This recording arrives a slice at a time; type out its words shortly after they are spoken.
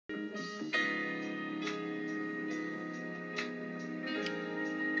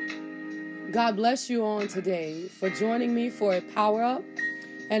God bless you on today for joining me for a power up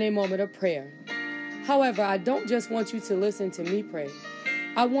and a moment of prayer. However, I don't just want you to listen to me pray.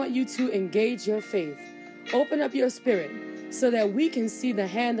 I want you to engage your faith. Open up your spirit so that we can see the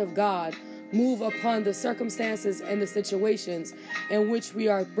hand of God move upon the circumstances and the situations in which we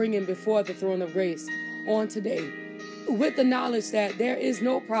are bringing before the throne of grace on today. With the knowledge that there is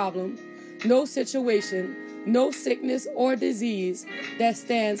no problem, no situation, no sickness or disease that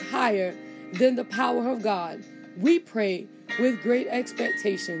stands higher than the power of God. We pray with great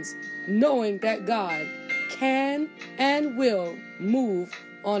expectations, knowing that God can and will move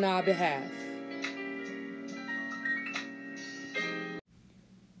on our behalf.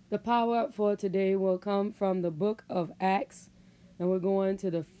 The power up for today will come from the book of Acts, and we're going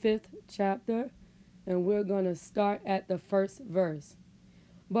to the 5th chapter, and we're going to start at the 1st verse.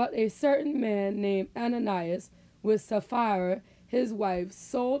 But a certain man named Ananias with Sapphira, his wife,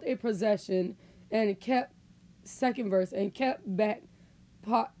 sold a possession and kept, 2nd verse, and kept back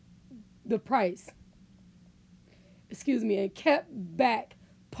part of the price.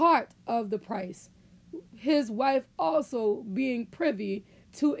 His wife also being privy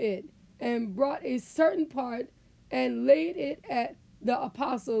to it, and brought a certain part and laid it at the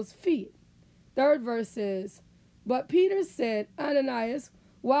apostles' feet. 3rd verse says, But Peter said, Ananias,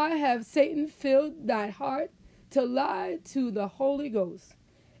 why have Satan filled thy heart to lie to the Holy Ghost,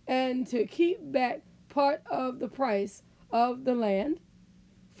 and to keep back part of the price of the land?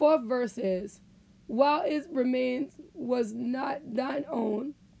 4th verse is, While it remains was not thine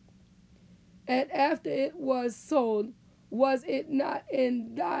own, and after it was sold, was it not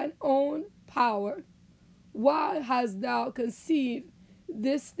in thine own power? Why hast thou conceived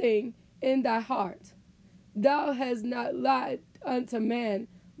this thing in thy heart? Thou hast not lied unto man,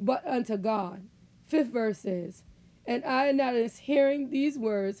 but unto God. 5th verse says, And Ananias, hearing these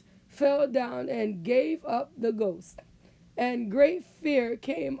words, fell down and gave up the ghost. And great fear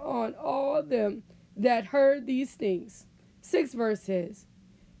came on all them that heard these things. 6th verse says,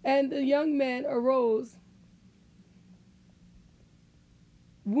 And the young man arose,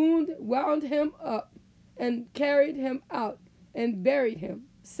 wound him up, and carried him out, and buried him.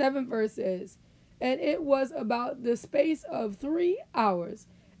 7th verse says, And it was about the space of 3 hours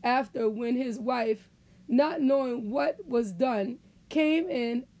after, when his wife, not knowing what was done, came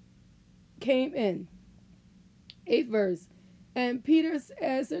in. 8th verse, And Peter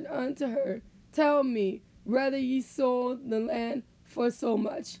answered unto her, Tell me, whether ye sold the land for so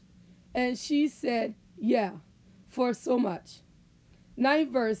much? And she said, Yea, for so much.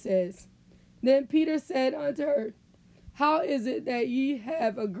 9th verse says, Then Peter said unto her, How is it that ye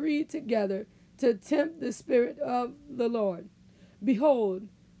have agreed together to tempt the Spirit of the Lord? Behold,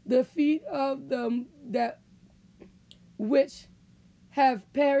 the feet of them that which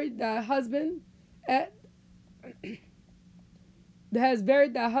have buried thy husband are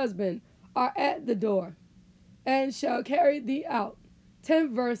at the door, and shall carry thee out.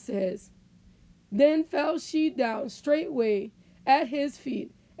 10th verse says, Then fell she down straightway at his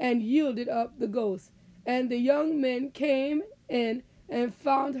feet, and yielded up the ghost. And the young men came in and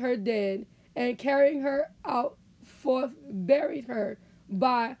found her dead, and carrying her out forth, buried her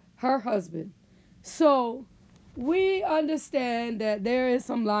by her husband. So we understand that there is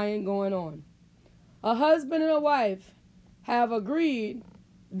some lying going on. A husband and a wife have agreed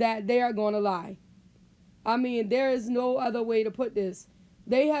that they are going to lie. I mean, there is no other way to put this.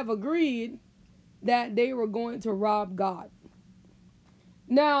 They have agreed that they were going to rob God.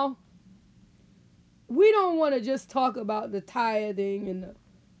 Now, we don't want to just talk about the tithing, and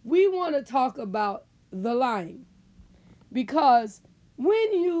we want to talk about the lying. Because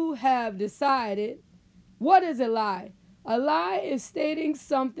when you have decided, what is a lie? A lie is stating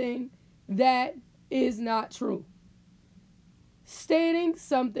something that is not true. Stating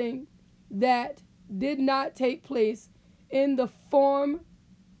something that did not take place in the form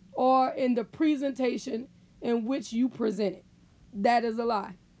or in the presentation in which you presented. That is a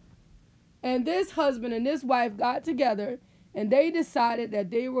lie. And this husband and this wife got together, and they decided that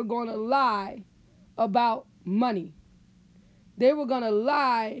they were going to lie about money. They were going to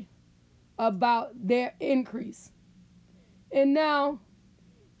lie about their increase. And now,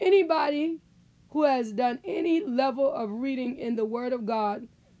 anybody who has done any level of reading in the Word of God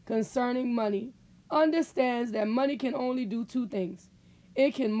concerning money understands that money can only do 2 things.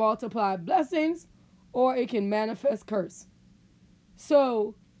 It can multiply blessings, or it can manifest curse.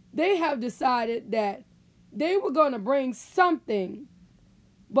 So they have decided that they were going to bring something,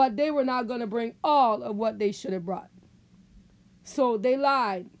 but they were not going to bring all of what they should have brought. So they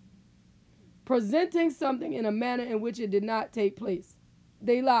lied, presenting something in a manner in which it did not take place.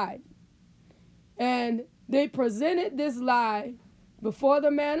 They lied. And they presented this lie before the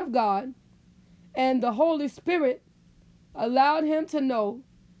man of God, and the Holy Spirit allowed him to know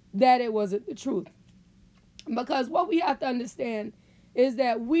that it wasn't the truth. Because what we have to understand is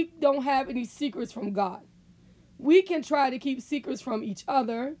that we don't have any secrets from God. We can try to keep secrets from each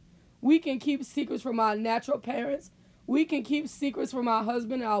other. We can keep secrets from our natural parents. We can keep secrets from our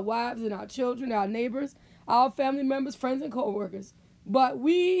husband, our wives, and our children, our neighbors, our family members, friends, and co-workers. But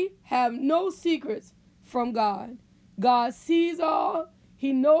we have no secrets from God. God sees all,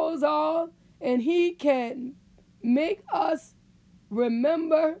 he knows all, and he can make us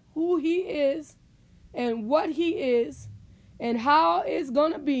remember who he is and what he is and how it's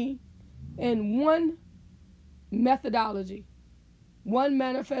going to be in one methodology, one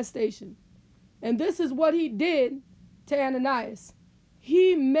manifestation. And this is what he did to Ananias.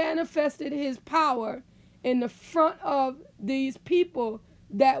 He manifested his power in the front of these people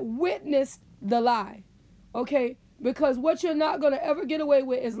that witnessed the lie. Okay? Because what you're not going to ever get away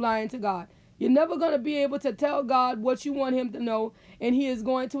with is lying to God. You're never going to be able to tell God what you want him to know, and he is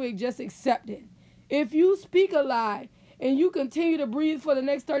going to just accept it. If you speak a lie and you continue to breathe for the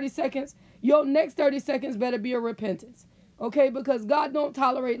next 30 seconds, your next 30 seconds better be a repentance. Okay? Because God don't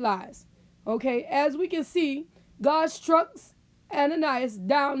tolerate lies. Okay? As we can see, God struck Ananias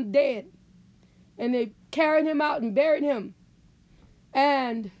down dead. And they carried him out and buried him.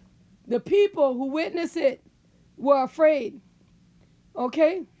 And the people who witnessed it were afraid.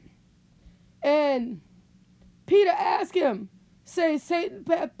 Okay? And Peter asked him,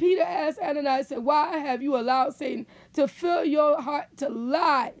 Peter asked Ananias, said, why have you allowed Satan to fill your heart to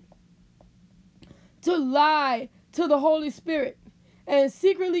lie to the Holy Spirit and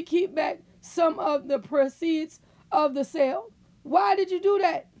secretly keep back some of the proceeds of the sale? Why did you do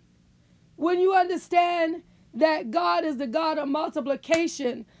that? When you understand that God is the God of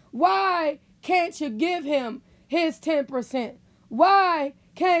multiplication, why can't you give him his 10%? Why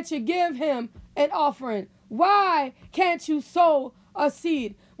can't you give him an offering? Why can't you sow a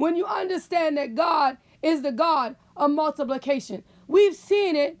seed? When you understand that God is the God of multiplication. We've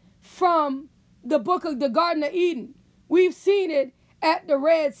seen it from the book of the Garden of Eden. We've seen it at the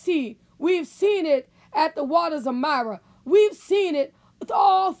Red Sea. We've seen it at the waters of Marah. We've seen it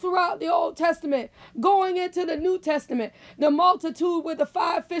all throughout the Old Testament, going into the New Testament, the multitude with the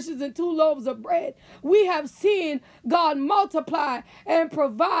 5 fishes and 2 loaves of bread. We have seen God multiply and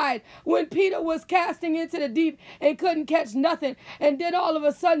provide. When Peter was casting into the deep and couldn't catch nothing, and then all of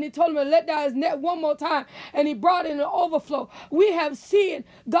a sudden he told him to let down his net one more time, and he brought in an overflow. We have seen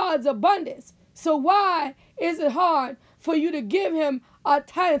God's abundance. So why is it hard for you to give him a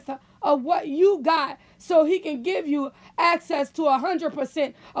tenth of what you got so he can give you access to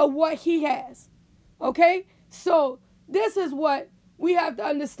 100% of what he has? Okay? So this is what we have to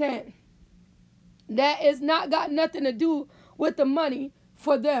understand. That is not got nothing to do with the money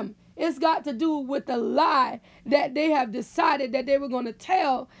for them. It's got to do with the lie that they have decided that they were going to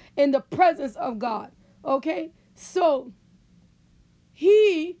tell in the presence of God. Okay? So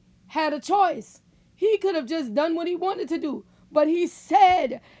he had a choice. He could have just done what he wanted to do. But he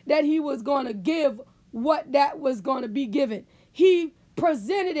said that he was going to give what that was going to be given. He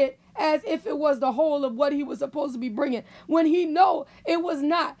presented it as if it was the whole of what he was supposed to be bringing, when he know it was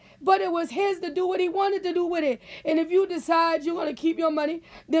not. But it was his to do what he wanted to do with it. And if you decide you're going to keep your money,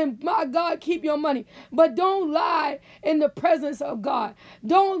 then my God, keep your money. But don't lie in the presence of God.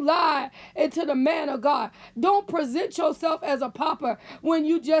 Don't lie into the man of God. Don't present yourself as a pauper when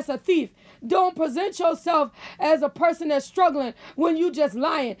you just a thief. Don't present yourself as a person that's struggling when you just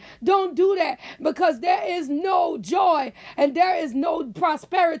lying. Don't do that, because there is no joy and there is no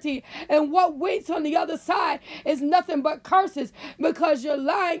prosperity. And what waits on the other side is nothing but curses, because you're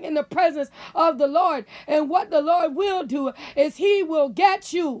lying in the presence of the Lord. And what the Lord will do is he will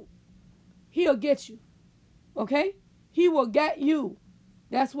get you. He'll get you. Okay? He will get you.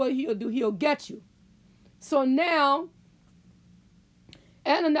 That's what he'll do. He'll get you. So now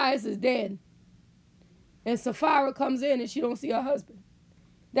Ananias is dead. And Sapphira comes in and she don't see her husband.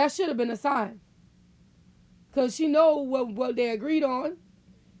 That should have been a sign, because she know what they agreed on.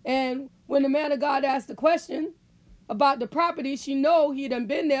 And when the man of God asked the question about the property, she know he done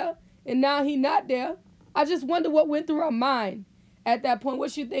been there and now he not there. I just wonder what went through her mind at that point. What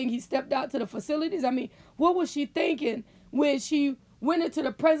she think? He stepped out to the facilities? I mean, what was she thinking when she went into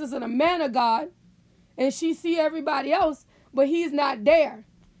the presence of the man of God and she see everybody else, but he's not there?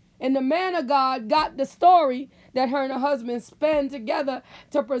 And the man of God got the story that her and her husband spend together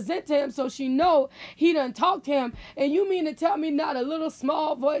to present to him, so she know he done talked to him. And you mean to tell me not a little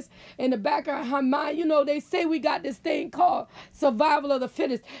small voice in the back of her mind? You know, they say we got this thing called survival of the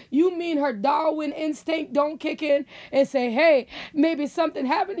fittest. You mean her Darwin instinct don't kick in and say, hey, maybe something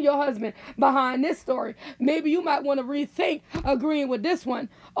happened to your husband behind this story. Maybe you might want to rethink agreeing with this one.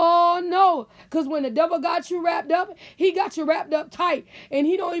 Oh, no, because when the devil got you wrapped up, he got you wrapped up tight, and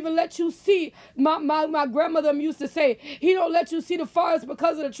he don't even let you see. My grandmother used to say, he don't let you see the forest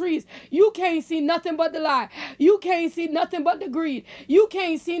because of the trees. You can't see nothing but the lie. You can't see nothing but the greed. You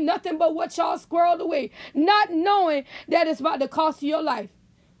can't see nothing but what y'all squirreled away, not knowing that it's about to cost you your life.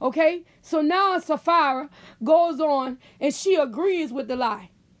 Okay? So now Sapphira goes on and she agrees with the lie.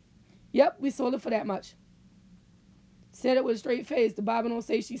 Yep, we sold it for that much. Said it with a straight face. The Bible don't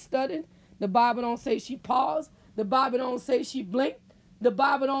say she stuttered. The Bible don't say she paused. The Bible don't say she blinked. The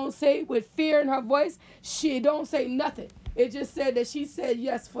Bible don't say with fear in her voice. She don't say nothing. It just said that she said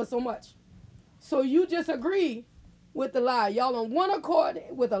yes for so much. So you just agree with the lie. Y'all on one accord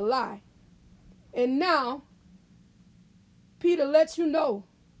with a lie. And now, Peter lets you know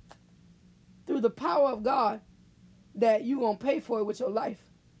through the power of God that you're going to pay for it with your life.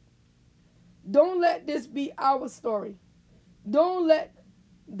 Don't let this be our story. Don't let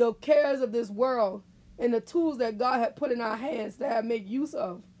the cares of this world and the tools that God had put in our hands to have make use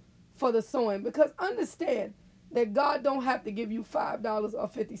of for the sowing. Because understand that God don't have to give you $5 or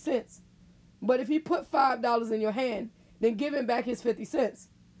 50 cents. But if he put $5 in your hand, then give him back his 50 cents.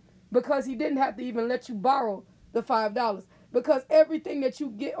 Because he didn't have to even let you borrow the $5. Because everything that you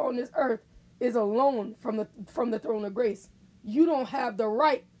get on this earth is a loan from the throne of grace. You don't have the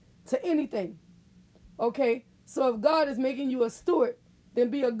right to anything. Okay? So if God is making you a steward, then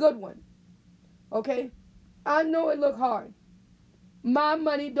be a good one. Okay? I know it look hard. My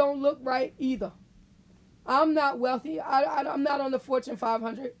money don't look right either. I'm not wealthy. I'm not on the Fortune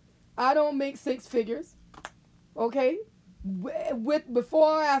 500. I don't make six figures. Okay? With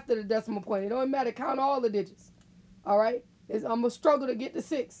before or after the decimal point. It don't matter. Count all the digits. All right? I'm going to struggle to get to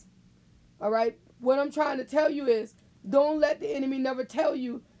 6. All right? What I'm trying to tell you is don't let the enemy never tell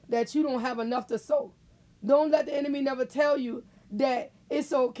you that you don't have enough to sow. Don't let the enemy never tell you that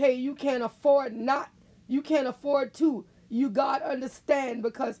it's okay. You can't afford not. You can't afford to. You God understand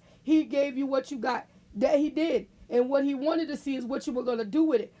because he gave you what you got. That he did. And what he wanted to see is what you were going to do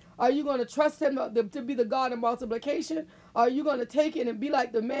with it. Are you going to trust him to be the God of multiplication? Or are you going to take it and be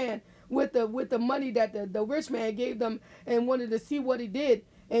like the man with the money that the rich man gave them and wanted to see what he did?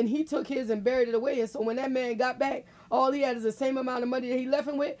 And he took his and buried it away. And so when that man got back, all he had is the same amount of money that he left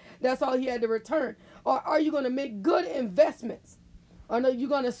him with. That's all he had to return. Or are you going to make good investments? Or are you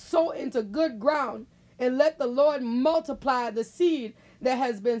going to sow into good ground and let the Lord multiply the seed that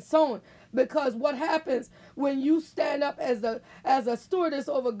has been sown? Because what happens when you stand up as a stewardess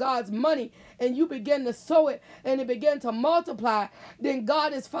over God's money and you begin to sow it and it begin to multiply, then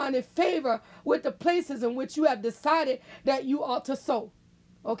God is finding favor with the places in which you have decided that you ought to sow.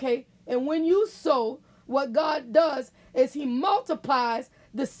 Okay? And when you sow, what God does is he multiplies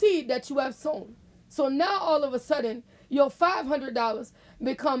the seed that you have sown. So now all of a sudden, your $500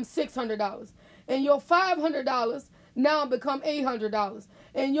 becomes $600. And your $500 now become $800.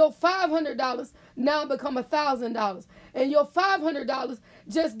 And your $500 now become $1,000. And your $500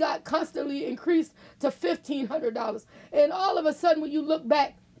 just got constantly increased to $1,500. And all of a sudden, when you look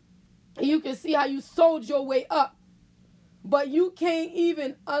back, you can see how you sold your way up. But you can't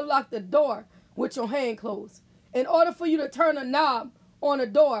even unlock the door with your hand closed. In order for you to turn a knob on a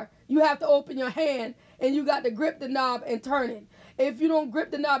door, you have to open your hand and you got to grip the knob and turn it. If you don't grip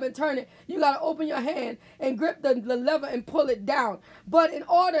the knob and turn it, you got to open your hand and grip the lever and pull it down. But in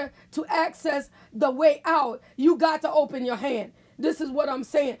order to access the way out, you got to open your hand. This is what I'm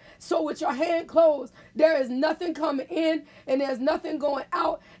saying. So with your hand closed, there is nothing coming in and there's nothing going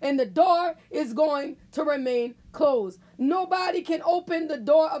out, and the door is going to remain closed. Nobody can open the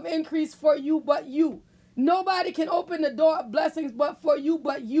door of increase for you but you. Nobody can open the door of blessings but for you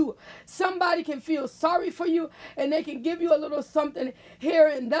but you. Somebody can feel sorry for you and they can give you a little something here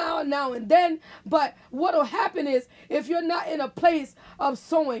and now and then. But what will happen is if you're not in a place of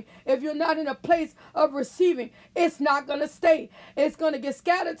sowing, if you're not in a place of receiving, it's not going to stay. It's going to get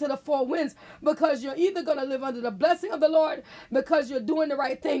scattered to the four winds because you're either going to live under the blessing of the Lord because you're doing the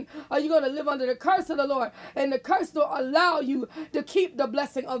right thing, or you're going to live under the curse of the Lord, and the curse will allow you to keep the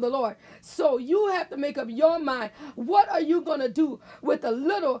blessing of the Lord. So you have to make a of your mind. What are you going to do with the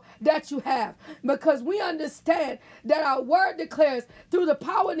little that you have? Because we understand that our word declares through the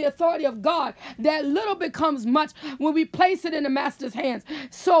power and the authority of God that little becomes much when we place it in the master's hands.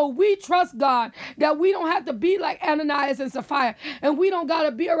 So we trust God that we don't have to be like Ananias and Sapphira, and we don't got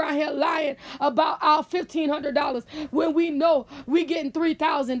to be around here lying about our $1,500 when we know we getting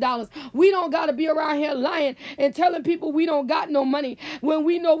 $3,000. We don't got to be around here lying and telling people we don't got no money when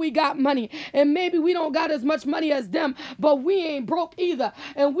we know we got money. And maybe we don't got as much money as them, but we ain't broke either.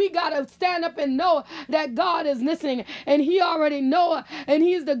 And we got to stand up and know that God is listening, and he already know, and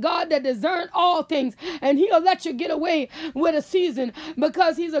he's the God that discerns all things, and he'll let you get away with a season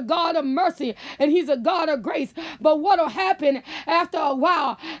because he's a God of mercy and he's a God of grace. But what'll happen after a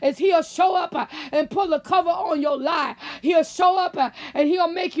while is he'll show up and pull the cover on your lie. He'll show up and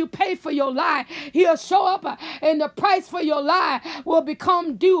he'll make you pay for your lie. He'll show up and the price for your lie will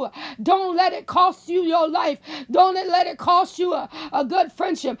become due. Don't let it cost you your life. Don't let it cost you a good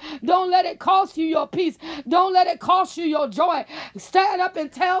friendship. Don't let it cost you your peace. Don't let it cost you your joy. Stand up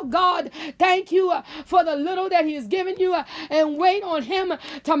and tell God, thank you for the little that he has given you, and wait on him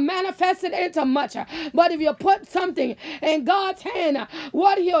to manifest it into much. But if you put something in God's hand,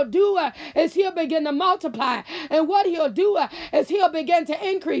 what he'll do is he'll begin to multiply. And what he'll do is he'll begin to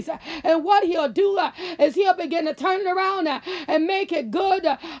increase. And what he'll do is he'll begin to turn it around and make it good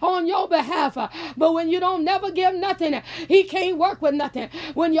on your behalf. But when you don't never give nothing, he can't work with nothing.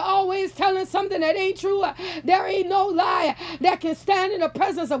 When you're always telling something that ain't true, there ain't no lie that can stand in the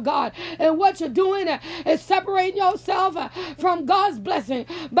presence of God. And what you're doing is separating yourself from God's blessing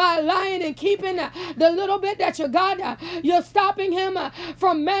by lying and keeping the little bit that you got. You're stopping him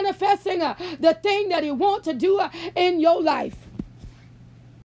from manifesting the thing that he wants to do in your life.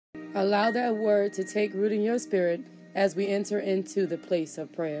 Allow that word to take root in your spirit as we enter into the place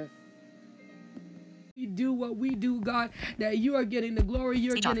of prayer. We do what we do, God, that you are getting the glory,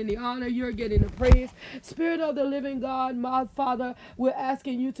 you're getting the honor, you're getting the praise. Spirit of the living God, my Father, we're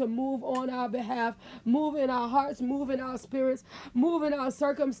asking you to move on our behalf, move in our hearts, move in our spirits, move in our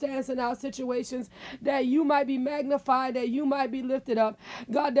circumstance and our situations, that you might be magnified, that you might be lifted up.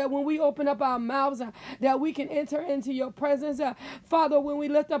 God, that when we open up our mouths, that we can enter into your presence. Father, when we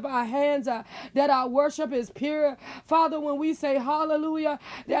lift up our hands, that our worship is pure. Father, when we say hallelujah,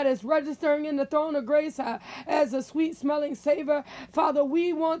 that is registering in the throne of grace as a sweet smelling savor. Father,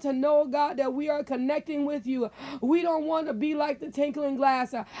 we want to know, God, that we are connecting with you. We don't want to be like the tinkling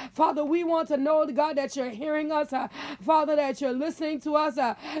glass. Father, we want to know, God, that you're hearing us. Father, that you're listening to us,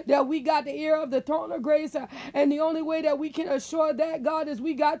 that we got the ear of the throne of grace. And the only way that we can assure that, God, is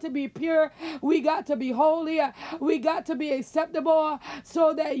we got to be pure. We got to be holy. We got to be acceptable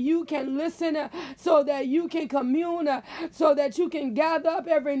so that you can listen, so that you can commune, so that you can gather up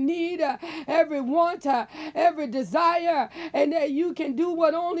every need, every want, every desire, and that you can do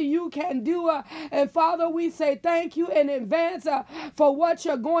what only you can do. And Father, we say thank you in advance for what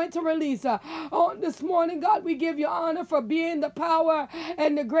you're going to release on this morning. God, we give you honor for being the power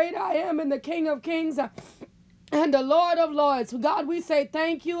and the great I am and the King of Kings and the Lord of Lords. God, we say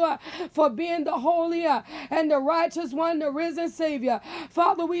thank you for being the holy and the righteous one, the risen Savior.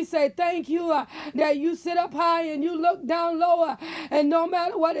 Father, we say thank you that you sit up high and you look down lower, and no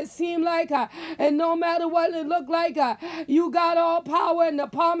matter what it seemed like and no matter what it looked like, you got all power in the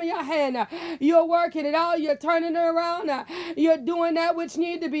palm of your hand. You're working it out. You're turning it around. You're doing that which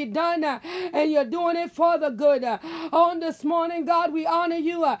need to be done, and you're doing it for the good. On this morning, God, we honor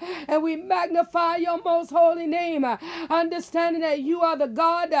you and we magnify your most holy name. Understanding that you are the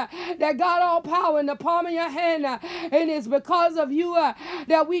God that got all power in the palm of your hand, and it's because of you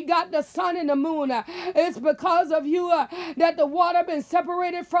that we got the sun and the moon. It's because of you that the water been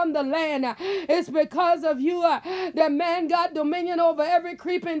separated from the land. It's because of you that man got dominion over every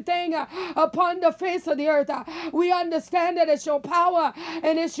creeping thing upon the face of the earth. We understand that it's your power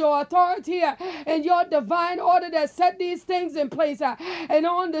and it's your authority and your divine order that set these things in place. And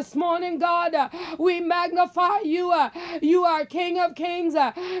on this morning, God, we magnify you. You are King of Kings.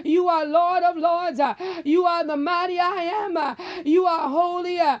 You are Lord of Lords. You are the mighty I am. You are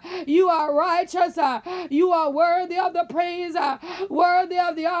holy. You are righteous. You are worthy of the praise, worthy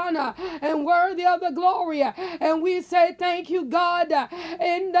of the honor, and worthy of the glory. And we say thank you, God,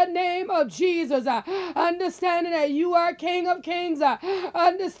 in the name of Jesus. Understanding that you are King of Kings.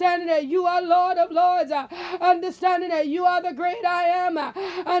 Understanding that you are Lord of Lords. Understanding that you are the great I am.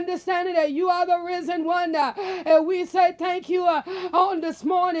 Understanding that you are the risen one. And we say thank you on this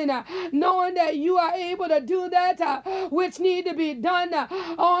morning, knowing that you are able to do that which need to be done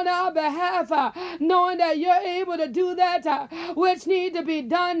on our behalf, knowing that you're able to do that which need to be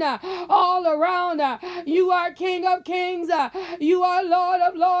done all around. You are King of Kings. You are Lord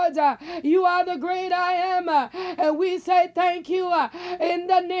of Lords. You are the great I am. And we say thank you in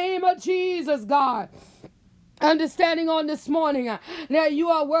the name of Jesus, God. Understanding on this morning that you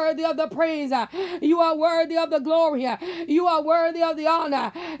are worthy of the praise, you are worthy of the glory, you are worthy of the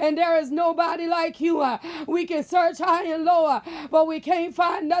honor, and there is nobody like you. We can search high and low, but we can't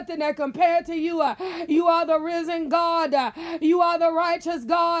find nothing that compared to you. You are the risen God, you are the righteous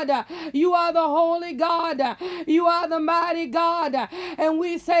God, you are the holy God, you are the mighty God, and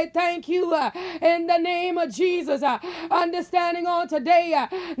we say thank you in the name of Jesus. Understanding on today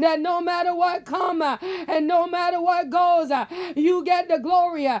that no matter what come and no matter what goes, you get the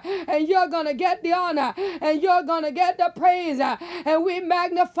glory, and you're going to get the honor, and you're going to get the praise, and we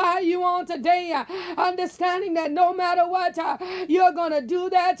magnify you on today, understanding that no matter what, you're going to do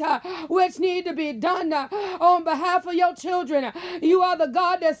that which need to be done on behalf of your children. You are the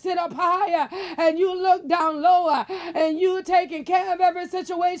God that sit up high, and you look down low, and you taking care of every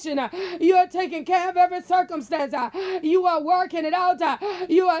situation. You're taking care of every circumstance. You are working it out.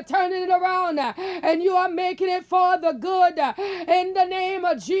 You are turning it around, and you are making it for the good in the name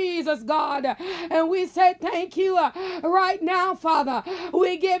of Jesus, God. And we say thank you right now, Father.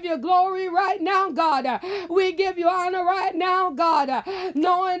 We give you glory right now, God. We give you honor right now, God,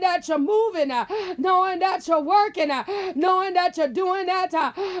 knowing that you're moving, knowing that you're working, knowing that you're doing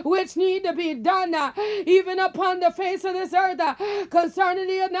that which need to be done even upon the face of this earth concerning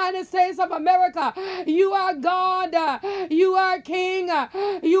the United States of America. You are God, you are King,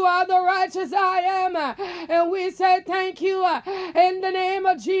 you are the righteous I am, and we say thank you in the name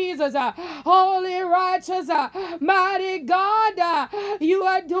of Jesus. Holy, righteous, mighty God, you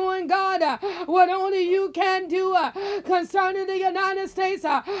are doing, God, what only you can do concerning the United States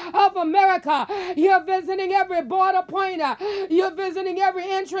of America. You're visiting every border point. You're visiting every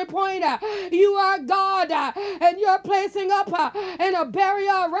entry point. You are God, and you're placing up in a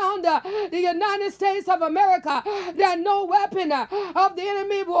barrier around the United States of America that no weapon of the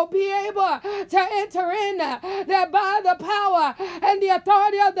enemy will be able to enter in, that by the power and the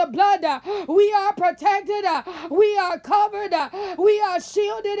authority of the blood, we are protected, we are covered, we are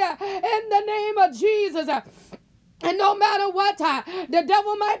shielded in the name of Jesus. And no matter what the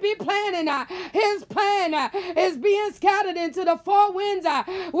devil might be planning, his plan is being scattered into the four winds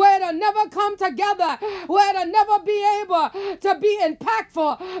where it'll never come together, where it'll never be able to be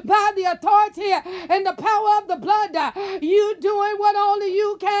impactful by the authority and the power of the blood. You doing what only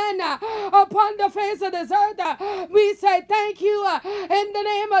you can upon the face of this earth. We say thank you in the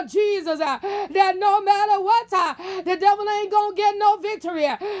name of Jesus, that no matter what, the devil ain't gonna get no victory,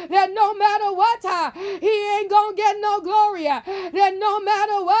 that no matter what, he ain't gonna get no glory, that no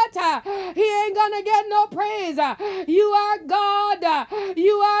matter what, he ain't gonna get no praise. You are God,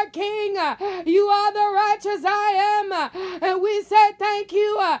 you are King, you are the righteous I am, and we say thank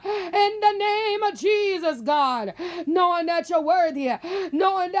you in the name of Jesus, God, knowing that you're worthy,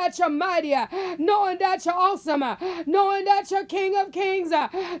 knowing that you're mighty, knowing that you're awesome, knowing that you're King of Kings,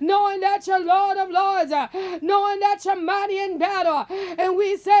 knowing that you're Lord of Lords, knowing that you're mighty in battle, and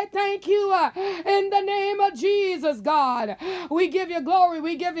we say thank you in the name of Jesus, God. We give you glory,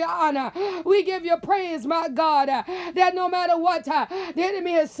 we give you honor, we give you praise, my God, that no matter what the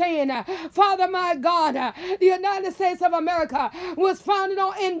enemy is saying, Father, my God, the United States of America was founded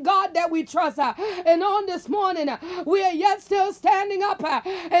on in God that we trust, and on this morning we are yet still standing up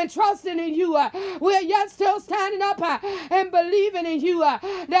and trusting in you. We are yet still standing up and believing in you,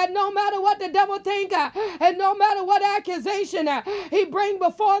 that no matter what the devil think and no matter what accusation he bring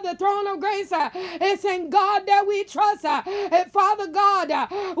before the throne of grace, it's in God that we trust. And Father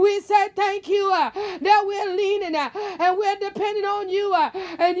God, we say thank you that we're leaning and we're depending on you,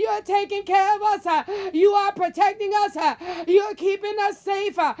 and you're taking care of us. You are protecting us. You're keeping us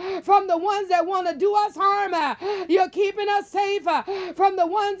safe from the ones that want to do us harm. You're keeping us safe from the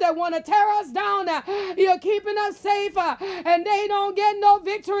ones that want to tear us down. You're keeping us safe, and they don't get no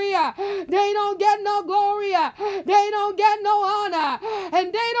victory. They don't get no glory. They don't get no honor,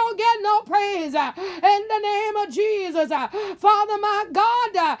 and they don't get no praise. In the name of Jesus, Father, my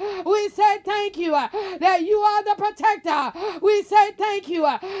God, we say thank you that you are the protector. We say thank you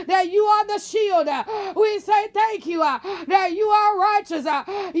that you are the shield. We say thank you that you are righteous.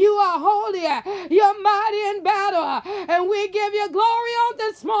 You are holy. You're mighty in battle, and we give you glory on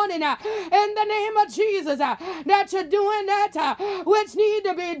this this morning in the name of Jesus that you're doing that which need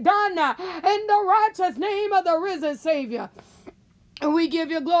to be done in the righteous name of the risen Savior. And we give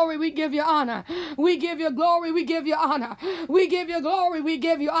you glory, we give you honor. We give you glory, we give you honor. We give you glory, we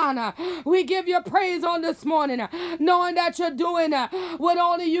give you honor. We give you praise on this morning, knowing that you're doing what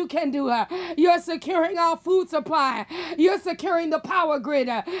only you can do. You're securing our food supply. You're securing the power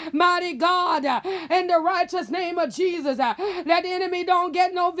grid. Mighty God, in the righteous name of Jesus, that the enemy don't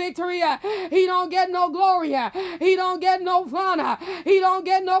get no victory. He don't get no glory. He don't get no honor. He don't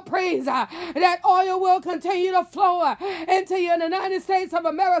get no praise. That oil will continue to flow into your United States of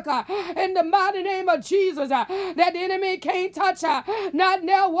America in the mighty name of Jesus, that the enemy can't touch not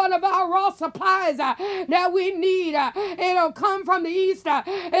now one of our raw supplies that we need. It'll come from the east,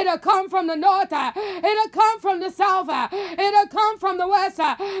 it'll come from the north, it'll come from the south, it'll come from the west,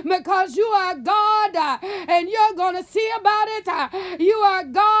 because you are God and you're gonna see about it. You are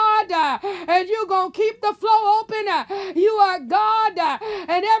God and you're gonna keep the flow open. You are God,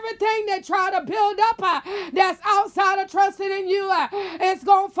 and everything they try to build up that's outside of trusting in you, it's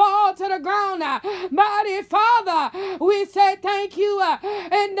going to fall to the ground. Mighty Father, we say thank you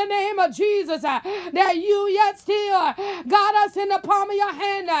in the name of Jesus that you yet still got us in the palm of your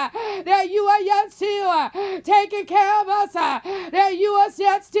hand, that you are yet still taking care of us, that you are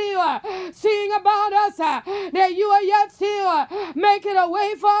yet still seeing about us, that you are yet still making a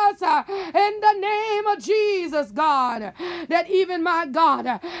way for us in the name of Jesus, God. That even, my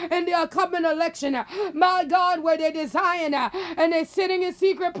God, in the upcoming election, my God, where they're designing and they're sitting in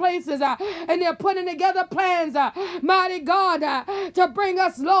secret places and they're putting together plans, mighty God, to bring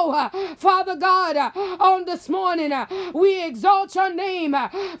us low. Father God, on this morning, we exalt your name,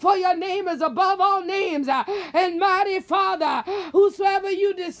 for your name is above all names. And mighty Father, whosoever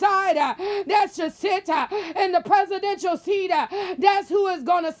you decide that should sit in the presidential seat, that's who is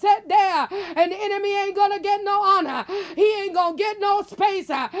going to sit there, and the enemy ain't going to get no honor. He ain't going to get no space.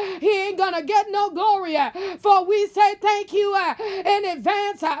 He ain't going to get no glory. For we say thank you in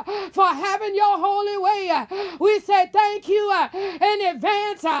advance for having your holy way. We say thank you in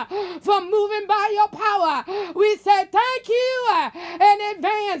advance for moving by your power. We say thank you in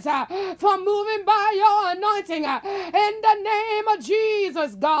advance for moving by your anointing in the name of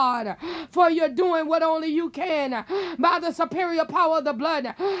Jesus, God. For you're doing what only you can by the superior power of the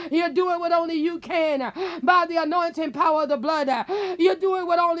blood. You're doing what only you can by the anointing power of the blood. You're doing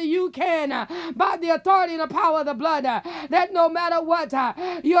what only you can by the authority and the power of the blood. That no matter what,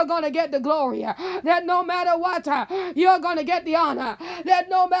 you're going to get the glory. That no matter what, you're going to get the honor. That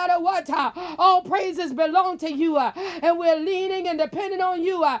no matter what, all praises belong to you. And we're leaning and depending on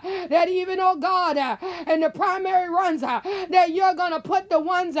you. That even, oh God, in the primary runs, that you're going to put the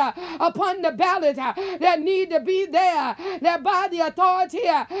ones upon the ballot that need to be there. That by the authority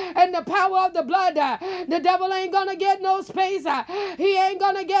and the power of the blood, the devil ain't going to get no space. He ain't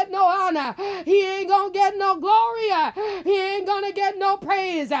going to get no honor. He ain't going to get no glory. He ain't going to get no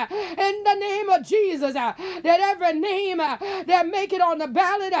praise. In the name of Jesus, that every name that make it on the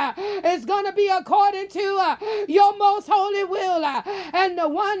ballot is going to be according to your most holy will. And the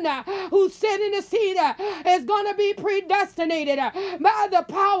one who's sitting in the seat is going to be predestinated by the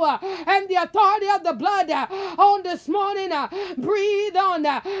power and the authority of the blood. On this morning, breathe on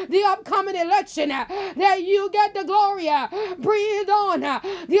the upcoming election that you get the glory. Breathe on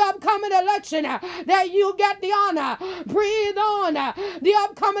the upcoming election that you get the honor. Breathe on the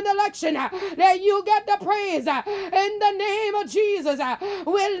upcoming election that you get the praise. In the name of Jesus,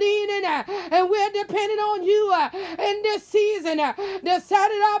 we're leaning and we're depending on you in this season to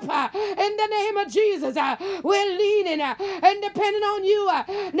set it up. In the name of Jesus, we're leaning and depending on you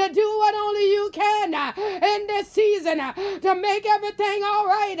to do what only you can in this season to make everything all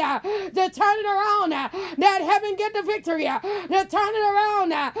right, to turn it around, that heaven get the victory, to turn it around,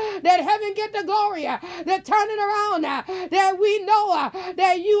 that heaven get the glory, to turn it around, that we know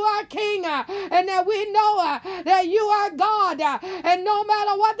that you are King, and that we know that you are God, and no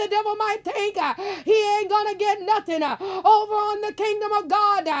matter what the devil might think, he ain't gonna get nothing over on the kingdom of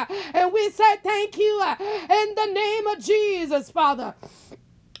God. And we say thank you in the name of Jesus, Father,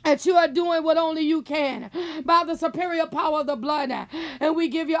 that you are doing what only you can by the superior power of the blood. And we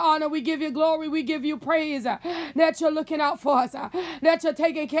give you honor, we give you glory, we give you praise that you're looking out for us, that you're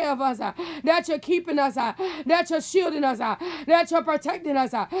taking care of us, that you're keeping us, that you're shielding us, that you're protecting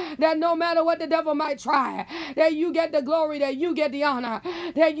us, that no matter what the devil might try, that you get the glory, that you get the honor,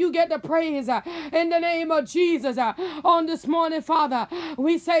 that you get the praise in the name of Jesus. On this morning, Father,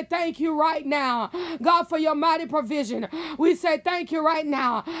 we say thank you right now, God, for your mighty provision. We say thank you right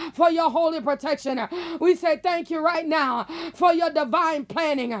now, for your holy protection. We say thank you right now for your divine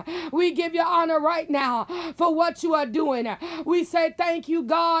planning. We give you honor right now for what you are doing. We say thank you,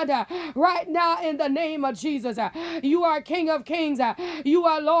 God, right now in the name of Jesus. You are King of Kings. You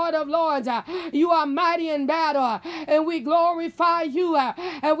are Lord of Lords. You are mighty in battle. And we glorify you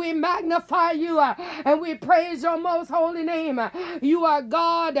and we magnify you and we praise your most holy name. You are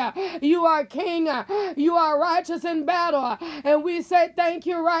God. You are King. You are righteous in battle. And we say thank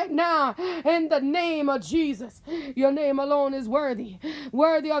you right now in the name of Jesus. Your name alone is worthy.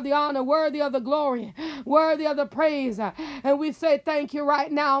 Worthy of the honor, worthy of the glory, worthy of the praise. And we say thank you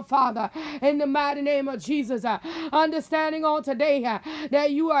right now, Father, in the mighty name of Jesus. Understanding on today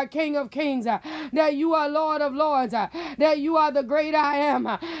that you are King of Kings, that you are Lord of Lords, that you are the great I am.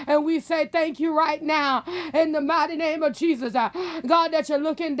 And we say thank you right now in the mighty name of Jesus. God, that you're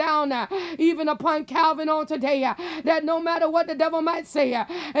looking down even upon Calvin on today, that no matter what the devil might say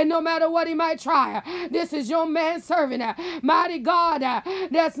and no matter what he might try, this is your man servant, mighty God,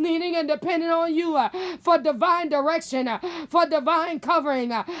 that's leaning and depending on you for divine direction, for divine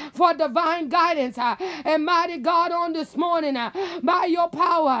covering, for divine guidance. And mighty God, on this morning, by your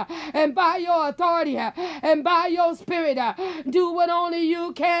power and by your authority and by your spirit, do what only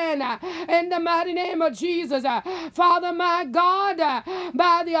you can in the mighty name of Jesus. Father, my God,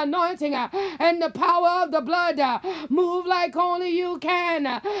 by the anointing and the power of the blood, move like only you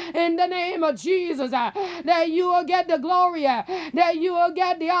can in the name of Jesus, that you will get the glory, that you will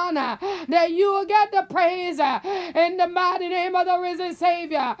get the honor, that you will get the praise in the mighty name of the risen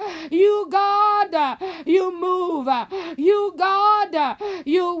Savior. You, God, you move. You, God,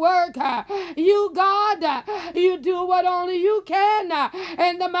 you work. You, God, you do what only you can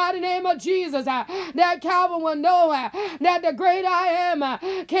in the mighty name of Jesus, that Calvin will know that the great I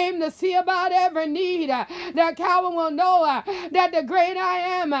am came to see about every need, that Calvin will know that the great I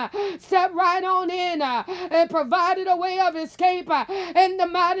am stepped right on in and provided a way of escape in the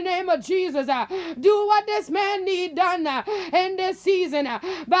mighty name of Jesus. Do what this man need done in this season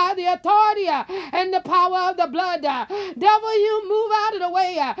by the authority and the power of the blood. Devil, you move out of the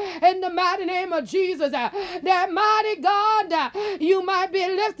way in the mighty name of Jesus, that mighty God, you might be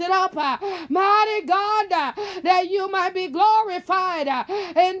lifted up, mighty God, that you might be glorified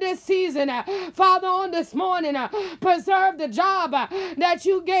in this season. Father, on this morning, preserve the job that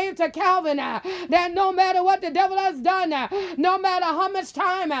you gave to Calvin, that no matter what the devil has done, no matter how much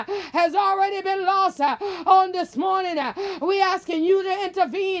time has already been lost on this morning, we asking you to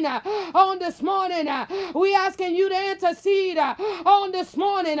intervene on this morning. We asking you to intercede on this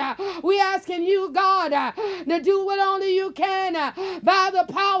morning. We asking you, God, to do what only you can by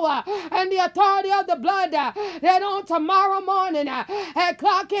the power and the authority of the blood, that on tomorrow morning at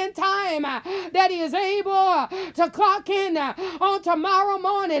clock in time, that he is able to clock in on tomorrow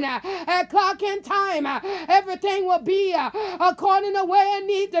morning at clock in time. Everything will be according to where it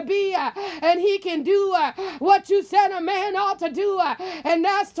needs to be, and he can do what you said a man ought to do, and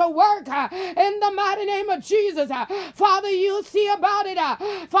that's to work in the mighty name of Jesus. Father, you see about it.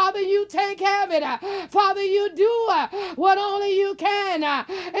 Father, you take care of it. Father, you do what only you can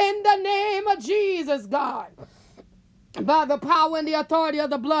in the name of Jesus, God, by the power and the authority of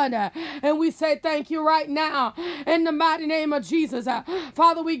the blood. And we say thank you right now in the mighty name of Jesus.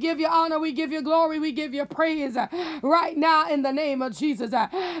 Father, we give you honor, we give you glory, we give you praise right now in the name of Jesus.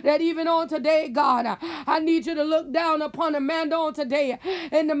 That even on today, God, I need you to look down upon Amanda on today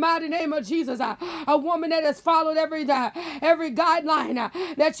in the mighty name of Jesus. A woman that has followed every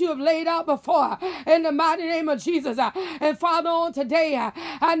guideline that you have laid out before in the mighty name of Jesus. And Father, on today,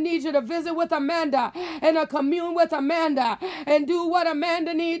 I need you to visit with Amanda and commune with Amanda and do what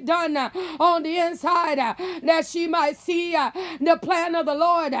Amanda need done on the inside, that she might see the plan of the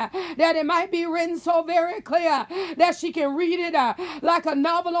Lord, that it might be written so very clear that she can read it like a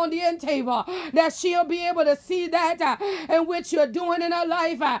novel on the end table, that she'll be able to see that in which you're doing in her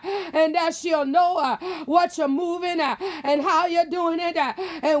life, and that she'll know what you're moving and how you're doing it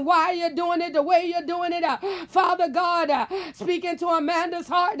and why you're doing it the way you're doing it. Father God, speaking to Amanda's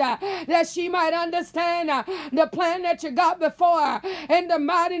heart, that she might understand the plan that you got before her in the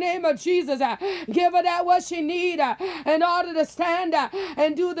mighty name of Jesus. Give her that what she need in order to stand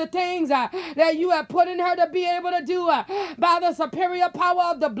and do the things that you have put in her to be able to do by the superior power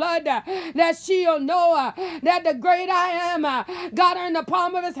of the blood, that she'll know that the great I am got her in the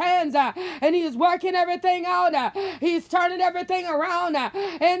palm of his hands, and he's working everything out. He's turning everything around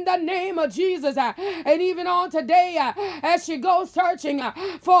in the name of Jesus. And even on today, as she goes searching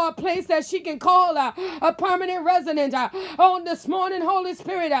for a place that she can call a permanent residence, feelings. On this morning, Holy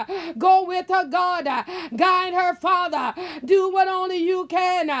Spirit, go with her, God. Guide her, Father. Do what only you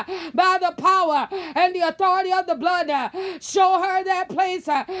can by the power and the authority of the blood. Show her that place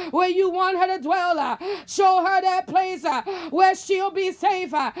where you want her to dwell. Show her that place where she'll be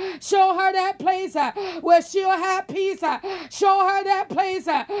safe. Show her that place where she'll have peace. Show her that place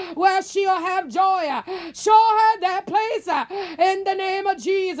where she'll have joy. Show her that place in the name of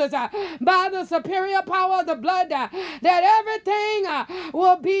Jesus by the superior power of the blood that everything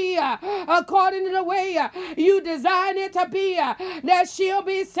will be according to the way you designed it to be, that she'll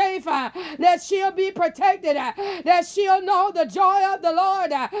be safe, that she'll be protected, that she'll know the joy of the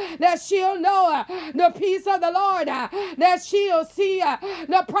Lord, that she'll know the peace of the Lord, that she'll see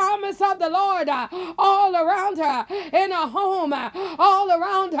the promise of the Lord all around her, in her home, all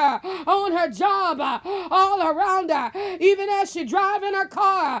around her, on her job, all around her, even as she drives in her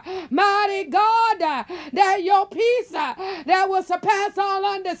car. Mighty God, that your peace that will surpass all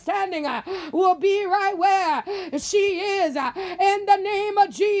understanding will be right where she is. In the name of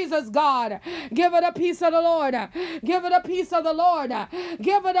Jesus, God, give her the peace of the Lord. Give her the peace of the Lord.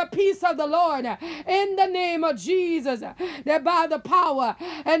 Give her the peace of the Lord. In the name of Jesus, that by the power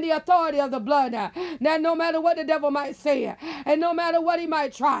and the authority of the blood, that no matter what the devil might say, and no matter what he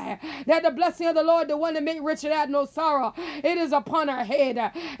might try, that the blessing of the Lord, the one that make rich and add no sorrow, it is upon her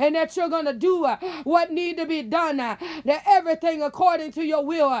head, and that you're going to do what need to be done, that everything according to your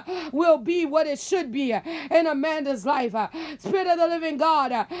will be what it should be in Amanda's life. Spirit of the living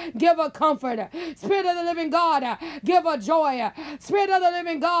God, give her comfort. Spirit of the living God, give her joy. Spirit of the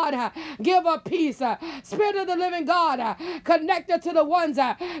living God, give her peace. Spirit of the living God, connect her to the ones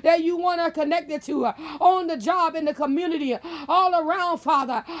that you want her connected to on the job, in the community, all around,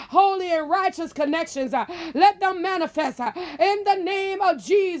 Father. Holy and righteous connections, let them manifest in the name of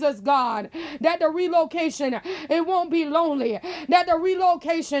Jesus, God. That the relocation, it won't be lonely. That the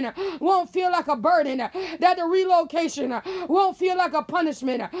relocation won't feel like a burden. That the relocation won't feel like a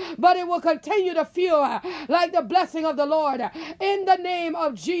punishment, but it will continue to feel like the blessing of the Lord in the name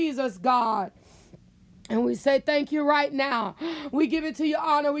of Jesus, God. And we say thank you right now. We give it to your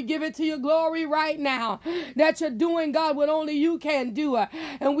honor. We give it to your glory right now. That you're doing, God, what only you can do.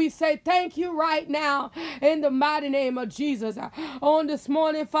 And we say thank you right now in the mighty name of Jesus. On this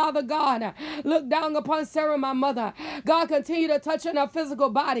morning, Father God, look down upon Sarah, my mother. God, continue to touch in her physical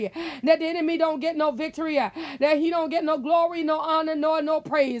body. That the enemy don't get no victory. That he don't get no glory, no honor, nor no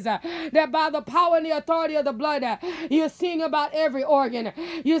praise. That by the power and the authority of the blood, you're seeing about every organ.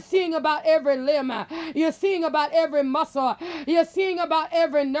 You're seeing about every limb. You're seeing about every muscle. You're seeing about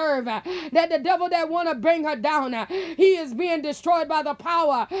every nerve. That the devil that want to bring her down, he is being destroyed by the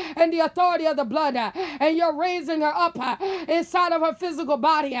power and the authority of the blood. And you're raising her up inside of her physical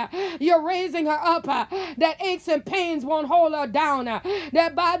body. You're raising her up that aches and pains won't hold her down.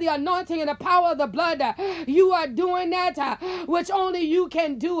 That by the anointing and the power of the blood, you are doing that which only you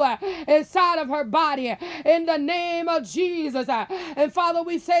can do inside of her body. In the name of Jesus. And Father,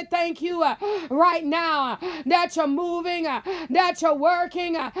 we say thank you right now. That you're moving, that you're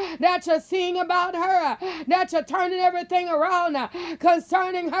working, that you're seeing about her, that you're turning everything around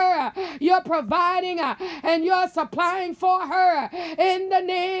concerning her. You're providing and you're supplying for her in the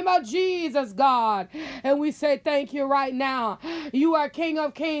name of Jesus, God. And we say thank you right now. You are King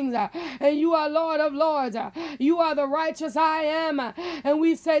of Kings and you are Lord of Lords. You are the righteous I am. And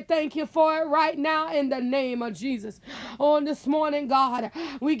we say thank you for it right now in the name of Jesus. On this morning, God,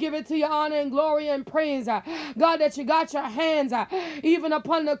 we give it to your honor and glory and praise, God, that you got your hands even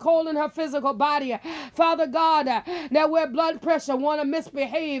upon Nicole in her physical body. Father God, that where blood pressure want to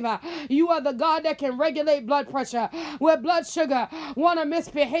misbehave, you are the God that can regulate blood pressure. Where blood sugar want to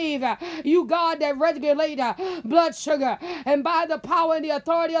misbehave, you God that regulate blood sugar. And by the power and the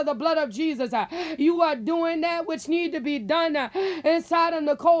authority of the blood of Jesus, you are doing that which need to be done inside of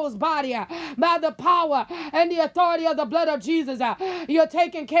Nicole's body. By the power and the authority of the blood of Jesus, you're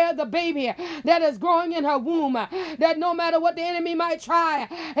taking care of the baby that is growing in her womb, that no matter what the enemy might try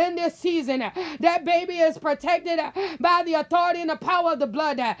in this season, that baby is protected by the authority and the power of the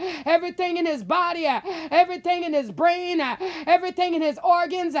blood. Everything in his body, everything in his brain, everything in his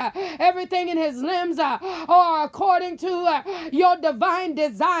organs, everything in his limbs are according to your divine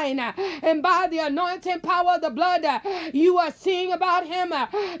design. And by the anointing power of the blood, you are seeing about him,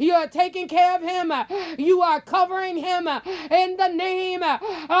 you are taking care of him, you are covering him in the name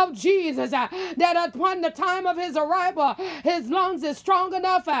of Jesus. That that upon the time of his arrival, his lungs is strong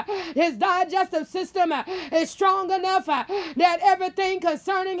enough, his digestive system is strong enough, that everything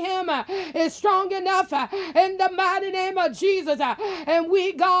concerning him is strong enough in the mighty name of Jesus. And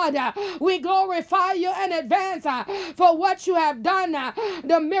we, God, we glorify you in advance for what you have done,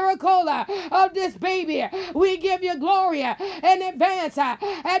 the miracle of this baby. We give you glory in advance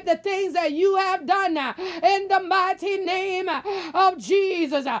at the things that you have done in the mighty name of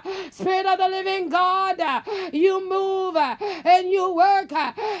Jesus. Spirit of the living God, you move and you work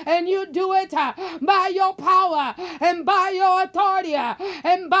and you do it by your power and by your authority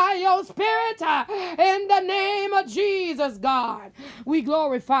and by your spirit in the name of Jesus, God. We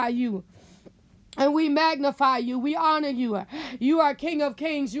glorify you. And we magnify you. We honor you. You are King of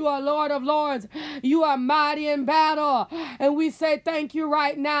Kings. You are Lord of Lords. You are mighty in battle. And we say thank you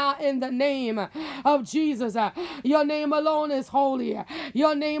right now in the name of Jesus. Your name alone is holy.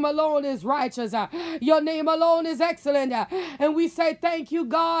 Your name alone is righteous. Your name alone is excellent. And we say thank you,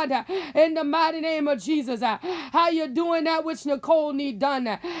 God, in the mighty name of Jesus. How you're doing that which Nicole need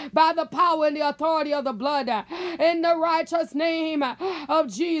done by the power and the authority of the blood. In the righteous name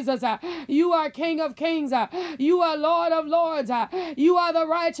of Jesus. You are King of Kings. You are Lord of Lords. You are the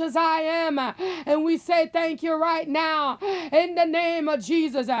righteous I am. And we say thank you right now in the name of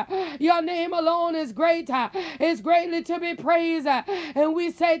Jesus. Your name alone is great. It's greatly to be praised. And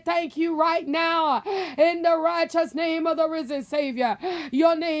we say thank you right now in the righteous name of the risen Savior.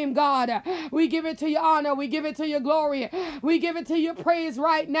 Your name, God. We give it to your honor. We give it to your glory. We give it to your praise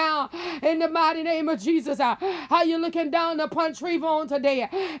right now in the mighty name of Jesus. How you looking down upon Trevon today.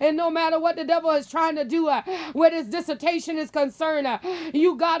 And no matter what the devil is trying to do where this dissertation is concerned,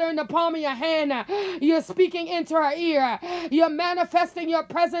 you got her in the palm of your hand. You're speaking into her ear. You're manifesting your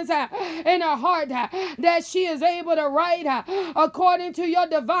presence in her heart that she is able to write according to your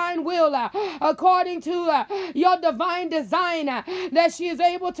divine will, according to your divine design, that she is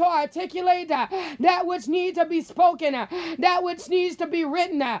able to articulate that which needs to be spoken, that which needs to be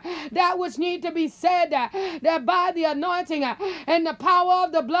written, that which needs to be said, that by the anointing and the power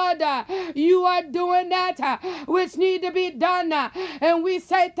of the blood, you are doing that which need to be done. And we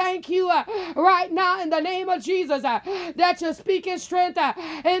say thank you right now in the name of Jesus that you're speaking strength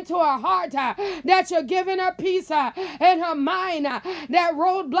into her heart, that you're giving her peace in her mind, that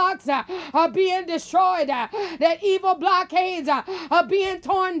roadblocks are being destroyed, that evil blockades are being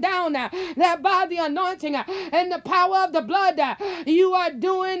torn down, that by the anointing and the power of the blood, you are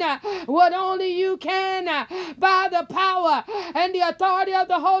doing what only you can by the power and the authority of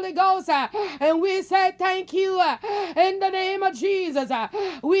the Holy Ghost. And we say thank you in the name of Jesus.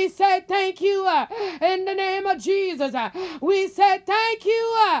 We say thank you in the name of Jesus. We say thank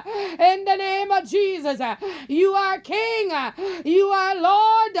you in the name of Jesus. You are King. You are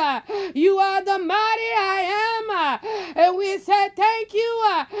Lord. You are the mighty I am. And we say thank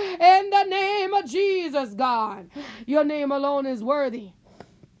you in the name of Jesus, God. Your name alone is worthy.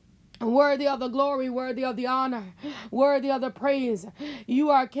 Worthy of the glory, worthy of the honor, worthy of the praise.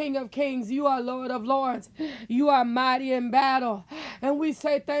 You are King of Kings. You are Lord of Lords. You are mighty in battle. And we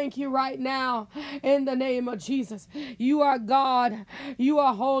say thank you right now in the name of Jesus. You are God. You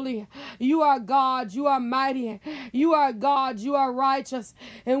are holy. You are God. You are mighty. You are God. You are righteous.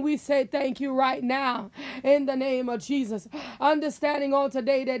 And we say thank you right now in the name of Jesus. Understanding on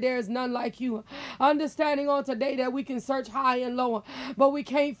today that there is none like you. Understanding on today that we can search high and low, but we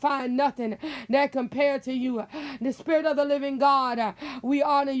can't find nothing that compared to you. The Spirit of the living God, we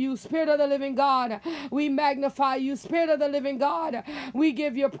honor you. Spirit of the living God, we magnify you. Spirit of the living God, we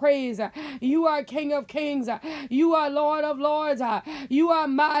give you praise. You are King of Kings. You are Lord of Lords. You are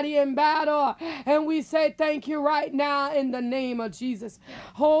mighty in battle. And we say thank you right now in the name of Jesus.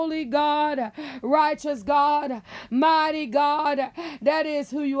 Holy God, righteous God, mighty God, that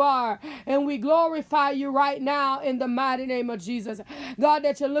is who you are. And we glorify you right now in the mighty name of Jesus. God,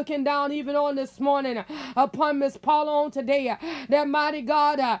 that you're looking down even on this morning upon Miss Paula on today, that mighty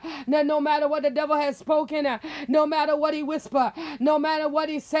God, that no matter what the devil has spoken, no matter what he whisper, no matter what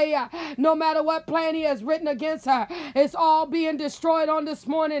he say, no matter what plan he has written against her, it's all being destroyed on this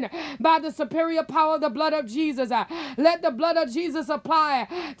morning by the superior power of the blood of Jesus. Let the blood of Jesus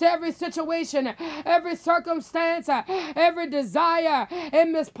apply to every situation, every circumstance, every desire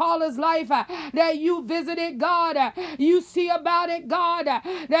in Miss Paula's life that you visited, God. You see about it, God,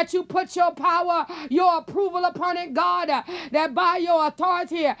 that that you put your power, your approval upon it, God, that by your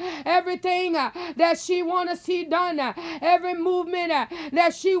authority, everything that she want to see done, every movement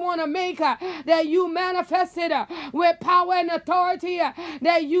that she want to make, that you manifested with power and authority,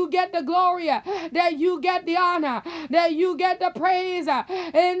 that you get the glory, that you get the honor, that you get the praise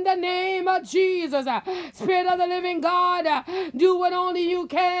in the name of Jesus. Spirit of the living God, do what only you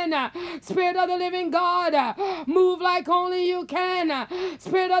can. Spirit of the living God, move like only you can.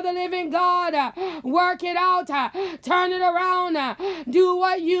 Spirit of the living God, work it out, turn it around, do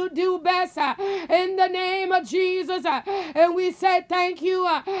what you do best in the name of Jesus. And we say thank you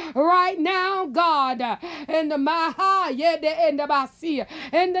right now, God, in the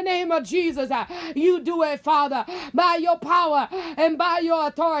name of Jesus. You do it, Father, by your power and by your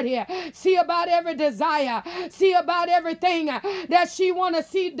authority. See about every desire, see about everything that she want to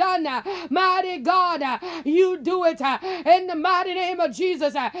see done. Mighty God, you do it in the mighty name of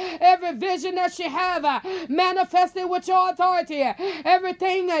Jesus. Every vision that she have manifested with your authority,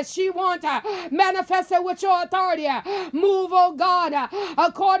 everything that she want manifested with your authority. Move, oh God,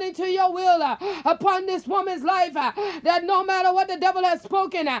 according to your will upon this woman's life, that no matter what the devil has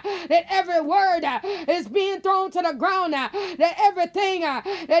spoken, that every word is being thrown to the ground, that everything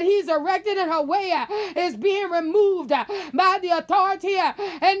that he's erected in her way is being removed by the authority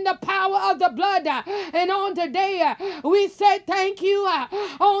and the power of the blood. And on today, we say thank you.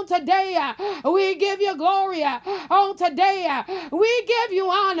 On today, we give you glory. On today, we give you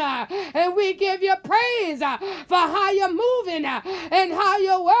honor and we give you praise for how you're moving and how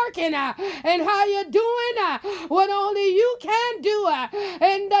you're working and how you're doing what only you can do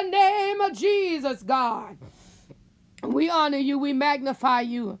in the name of Jesus, God. We honor you, we magnify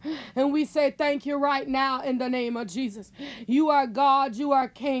you, and we say thank you right now in the name of Jesus. You are God, you are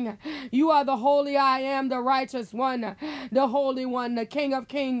King. You are the holy I am, the righteous one, the holy one, the King of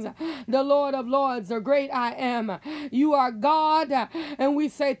kings, the Lord of lords, the great I am. You are God, and we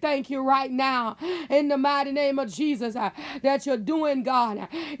say thank you right now in the mighty name of Jesus that you're doing, God.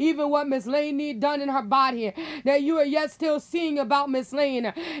 Even what Miss Lane need done in her body, that you are yet still seeing about Miss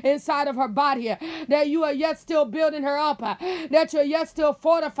Lane inside of her body, that you are yet still building her up, that you're yet still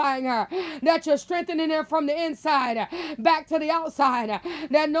fortifying her, that you're strengthening her from the inside back to the outside,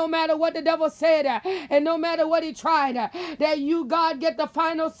 that no matter what the devil said and no matter what he tried, that you, God, get the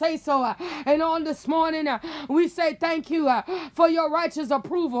final say so. And on this morning, we say thank you for your righteous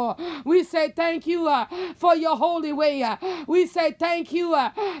approval. We say thank you for your holy way. We say thank you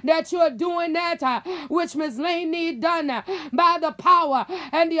that you are doing that which Miss Lane need done by the power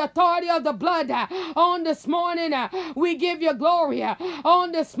and the authority of the blood. On this morning, we give you glory.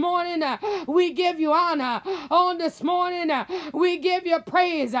 On this morning, we give you honor. On this morning, we give you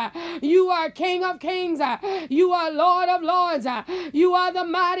praise. You are King of kings. You are Lord of lords. You are the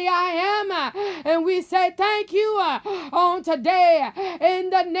mighty I am. And we say thank you on today in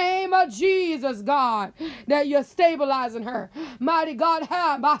the name of Jesus, God, that you're stabilizing her. Mighty God,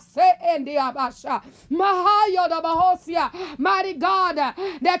 mighty God,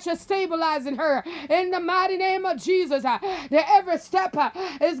 that you're stabilizing her in the mighty name of Jesus, that every step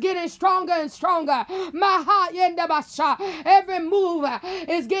is getting stronger and stronger. Every move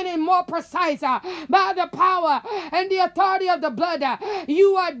is getting more precise by the power and the authority of the blood.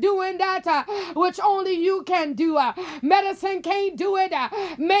 You are doing that which only you can do. Medicine can't do it.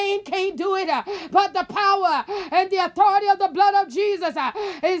 Man can't do it. But the power and the authority of the blood of Jesus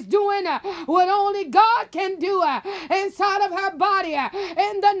is doing what only God can do inside of her body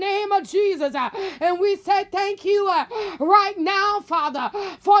in the name of Jesus. And we say thank you right now, Father,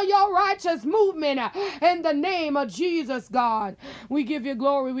 for your righteous movement in the name of Jesus, God. We give you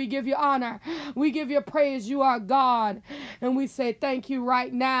glory. We give you honor. We give you praise. You are God. And we say thank you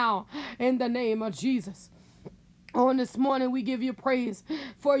right now in the name of Jesus. On this morning, we give you praise,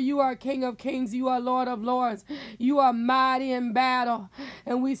 for you are King of kings, you are Lord of lords, you are mighty in battle,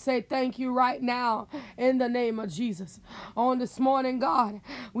 and we say thank you right now in the name of Jesus. On this morning, God,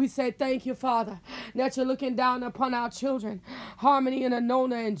 we say thank you, Father, that you're looking down upon our children, Harmony and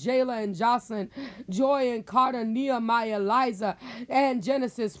Anona and Jayla and Jocelyn, Joy and Carter, Nehemiah, Liza, and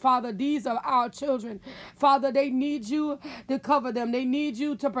Genesis. Father, these are our children. Father, they need you to cover them. They need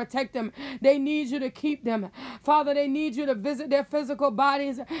you to protect them. They need you to keep them. Father, Father, they need you to visit their physical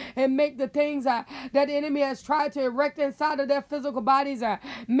bodies and make the things that the enemy has tried to erect inside of their physical bodies,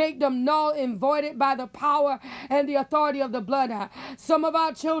 make them null and voided by the power and the authority of the blood. Some of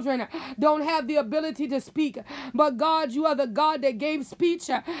our children don't have the ability to speak, but God, you are the God that gave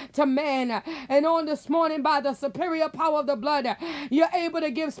speech to man. And on this morning, by the superior power of the blood, you're able to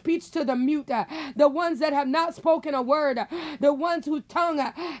give speech to the mute, the ones that have not spoken a word, the ones whose tongue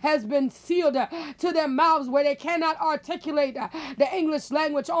has been sealed to their mouths where they cannot articulate the English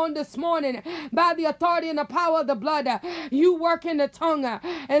language. On this morning, by the authority and the power of the blood, you work in the tongue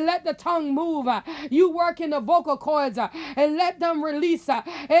and let the tongue move. You work in the vocal cords and let them release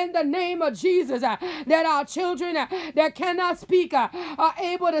in the name of Jesus, that our children that cannot speak are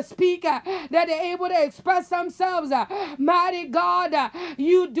able to speak, that they're able to express themselves. Mighty God,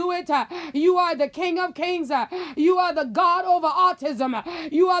 you do it. You are the King of Kings. You are the God over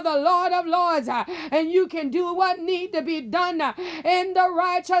autism. You are the Lord of Lords, and you can do what need to be done in the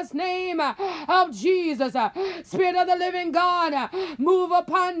righteous name of Jesus. Spirit of the living God, move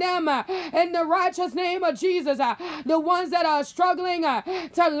upon them in the righteous name of Jesus. The ones that are struggling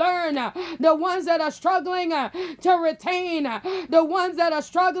to learn, the ones that are struggling to retain, the ones that are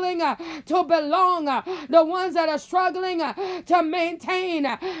struggling to belong, the ones that are struggling to maintain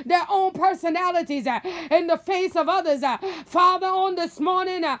their own personalities in the face of others. Father, on this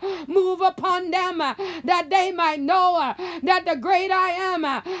morning, move upon them that they might know that the great I am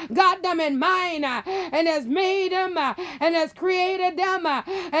got them in mind and has made them and has created them,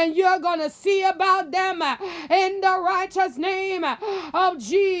 and you're going to see about them in the righteous name of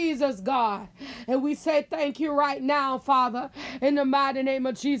Jesus, God. And we say thank you right now, Father, in the mighty name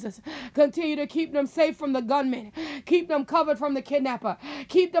of Jesus. Continue to keep them safe from the gunman. Keep them covered from the kidnapper.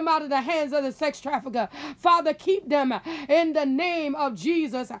 Keep them out of the hands of the sex trafficker. Father, keep them in the name of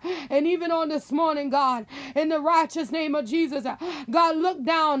Jesus. And even on this morning, God, in the righteous name of Jesus, God, look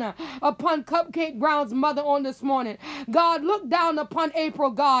down upon Cupcake Brown's mother on this morning. God, look down upon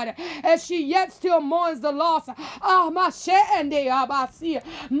April, God, as she yet still mourns the loss.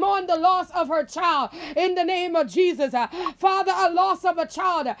 Mourn the loss of her child in the name of Jesus. Father, a loss of a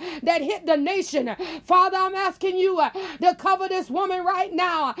child that hit the nation. Father, I'm asking you to cover this woman right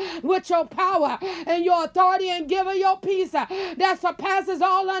now with your power and your authority, and give her your peace that surpasses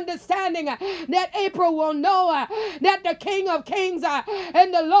all understanding, that April will know that the King of Kings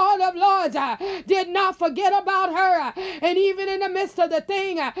and the Lord of Lords did not forget about her. And even in the midst of the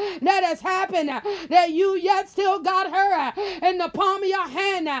thing that has happened, that you yet still got her in the palm of your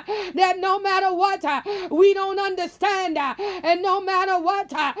hand, that no matter what we don't understand, and no matter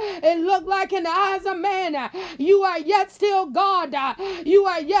what it looked like in the eyes of man, you are yet still God, you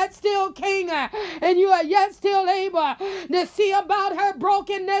are yet still King, and you are yet still able to see about her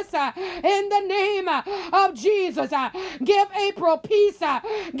brokenness in the name of Jesus. Give April peace,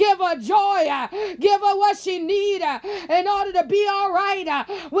 give her joy, give her what she needs in order to be all right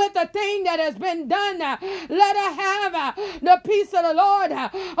with the thing that has been done. Let her have the peace of the Lord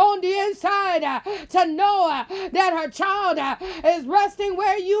on the inside to know that her child is resting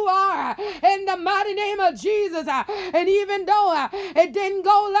where you are in the mighty name of Jesus. And even though it didn't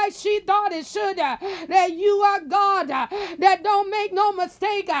go like she thought it should, that you are God that don't make no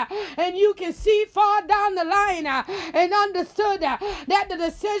mistake, and you can see far down the line and understood that the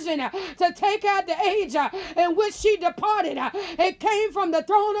decision to take her at the age in which she departed, it came from the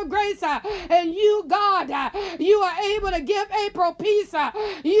throne of grace, and you, God, you are able to give April peace.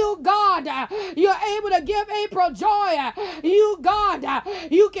 You, God, you're able to give April joy. You, God,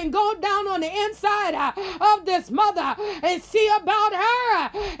 you can go down on the inside of this mother and see about her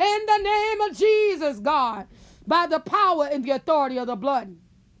in the name of Jesus, God, by the power and the authority of the blood.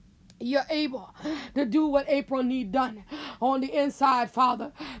 You're able to do what April need done on the inside,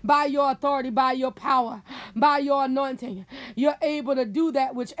 Father, by your authority, by your power, by your anointing. You're able to do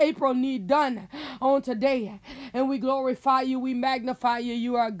that which April need done on today. And we glorify you. We magnify you.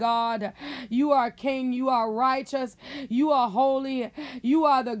 You are God. You are King. You are righteous. You are holy. You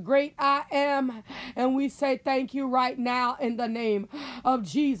are the great I am. And we say thank you right now in the name of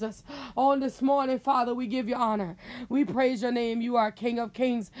Jesus. On this morning, Father, we give you honor. We praise your name. You are King of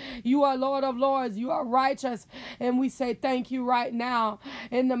Kings. You are Lord of Lords. You are righteous. And we say thank you right now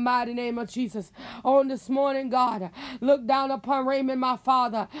in the mighty name of Jesus. On this morning, God, look down down upon Raymond, my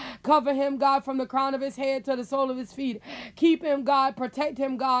Father. Cover him, God, from the crown of his head to the sole of his feet. Keep him, God. Protect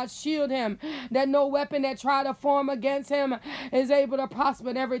him, God. Shield him, that no weapon that try to form against him is able to prosper.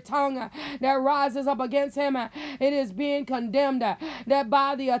 And every tongue that rises up against him, it is being condemned. That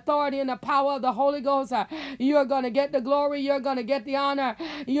by the authority and the power of the Holy Ghost, you're going to get the glory. You're going to get the honor.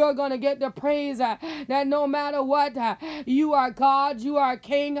 You're going to get the praise. That no matter what, you are God. You are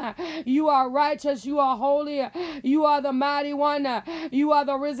King. You are righteous. You are holy. You are the mighty one. You are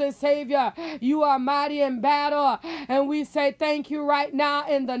the risen Savior. You are mighty in battle. And we say thank you right now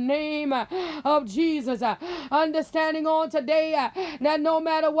in the name of Jesus. Understanding on today that no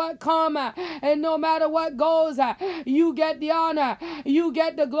matter what come and no matter what goes, you get the honor. You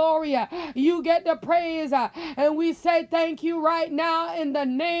get the glory. You get the praise. And we say thank you right now in the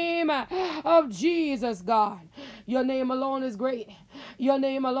name of Jesus, God. Your name alone is great. Your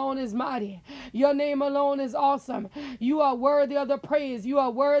name alone is mighty. Your name alone is awesome. You are worthy of the praise. You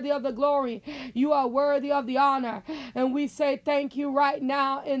are worthy of the glory. You are worthy of the honor. And we say thank you right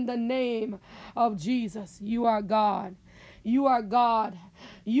now in the name of Jesus. You are God. You are God.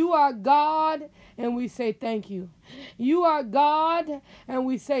 You are God, and we say thank you. You are God, and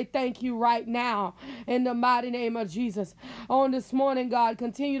we say thank you right now in the mighty name of Jesus. On this morning, God,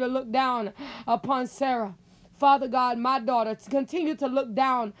 continue to look down upon Sarah. Father God, my daughter, continue to look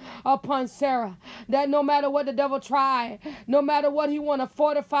down upon Sarah, that no matter what the devil try, no matter what he want to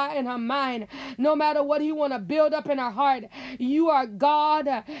fortify in her mind, no matter what he want to build up in her heart, you are God,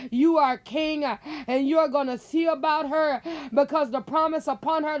 you are King, and you're going to see about her, because the promise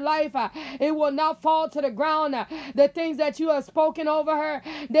upon her life, it will not fall to the ground. The things that you have spoken over her,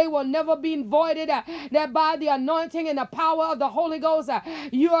 they will never be voided, that by the anointing and the power of the Holy Ghost,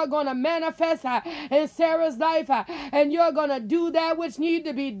 you are going to manifest in Sarah's life. And you're going to do that which need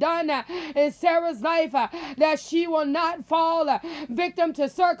to be done in Sarah's life, that she will not fall victim to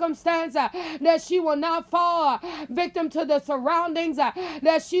circumstance, that she will not fall victim to the surroundings,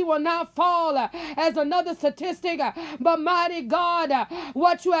 that she will not fall as another statistic, but mighty God,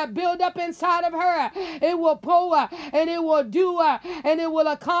 what you have built up inside of her, it will pull and it will do and it will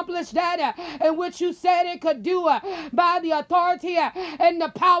accomplish that and which you said it could do by the authority and the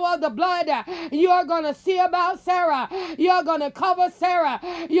power of the blood. You're going to see about Sarah. You're going to cover Sarah.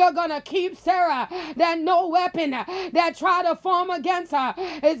 You're going to keep Sarah, that no weapon that try to form against her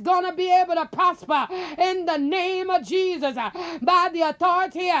is going to be able to prosper in the name of Jesus, by the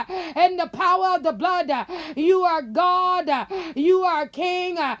authority and the power of the blood. You are God. You are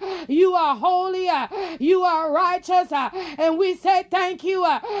King. You are holy. You are righteous. And we say thank you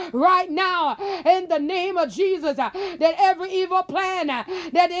right now in the name of Jesus, that every evil plan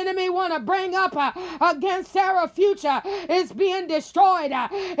that the enemy want to bring up against Sarah's future is being destroyed.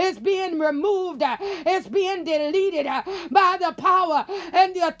 It's being removed. It's being deleted by the power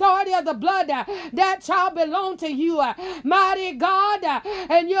and the authority of the blood. That child belong to you, mighty God,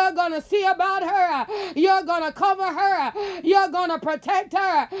 and you're going to see about her. You're going to cover her. You're going to protect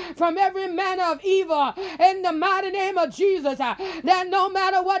her from every manner of evil in the mighty name of Jesus, that no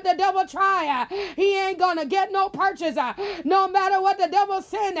matter what the devil try, he ain't going to get no purchase. No matter what the devil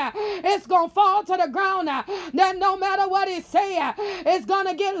send, it's going to fall to the ground. That no matter what he say, it's going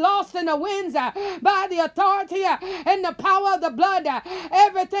to get lost in the winds by the authority and the power of the blood.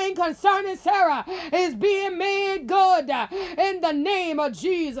 Everything concerning Sarah is being made good in the name of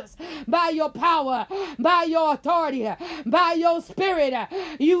Jesus, by your power, by your authority, by your spirit.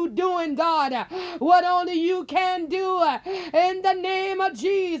 You doing, God, what only you can do in the name of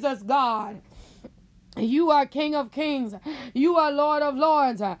Jesus, God. You are King of Kings. You are Lord of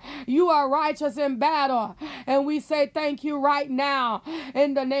Lords. You are righteous in battle. And we say thank you right now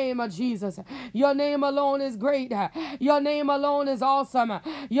in the name of Jesus. Your name alone is great. Your name alone is awesome.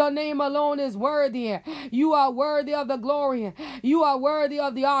 Your name alone is worthy. You are worthy of the glory. You are worthy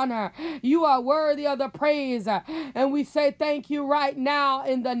of the honor. You are worthy of the praise. And we say thank you right now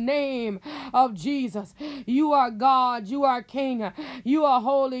in the name of Jesus. You are God. You are King. You are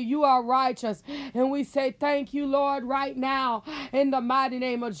holy. You are righteous. And we say thank you, Lord, right now in the mighty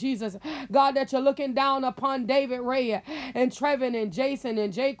name of Jesus. God, that you're looking down upon David Ray and Trevin and Jason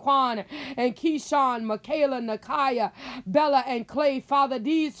and Jaquan and Keyshawn, Michaela, Nakaya, Bella and Clay. Father,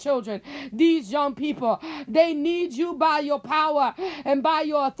 these children, these young people, they need you by your power and by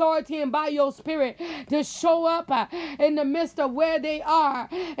your authority and by your spirit to show up in the midst of where they are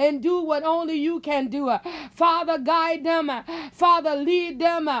and do what only you can do. Father, guide them. Father, lead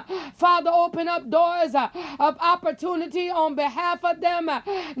them. Father, open up doors doors of opportunity on behalf of them,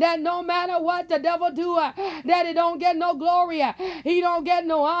 that no matter what the devil do, that he don't get no glory, he don't get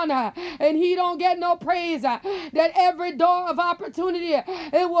no honor, and he don't get no praise, that every door of opportunity,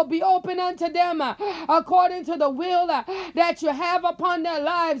 it will be open unto them according to the will that you have upon their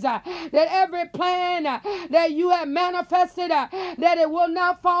lives, that every plan that you have manifested, that it will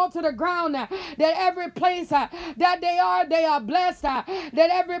not fall to the ground, that every place that they are blessed, that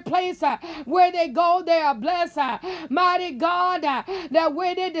every place where they go, they are blessed. Mighty God, that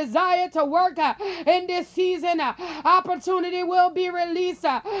where they desire to work in this season, opportunity will be released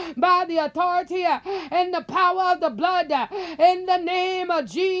by the authority and the power of the blood in the name of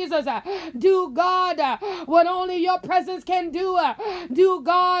Jesus. Do God what only your presence can do. Do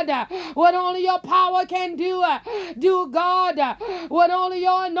God what only your power can do. Do God what only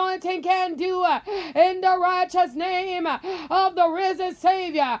your anointing can do. In the righteous name of the risen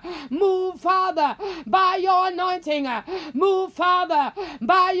Savior, move, Father, by your anointing. Move, Father,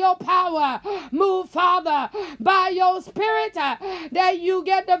 by your power. Move, Father, by your spirit, that you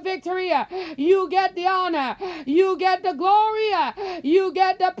get the victory, you get the honor, you get the glory, you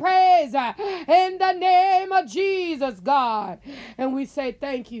get the praise in the name of Jesus, God. And we say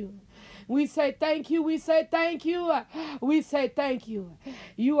thank you. We say thank you. We say thank you. We say thank you.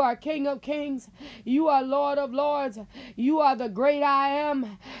 You are King of Kings. You are Lord of Lords. You are the great I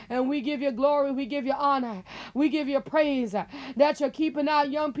am. And we give you glory. We give you honor. We give you praise that you're keeping our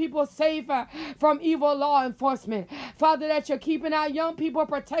young people safe from evil law enforcement. Father, that you're keeping our young people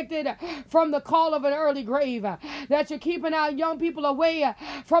protected from the call of an early grave. That you're keeping our young people away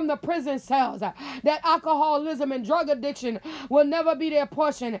from the prison cells. That alcoholism and drug addiction will never be their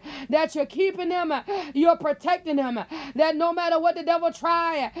portion. That you're keeping them, you're protecting them, that no matter what the devil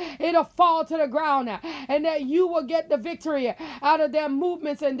try, it'll fall to the ground, and that you will get the victory out of their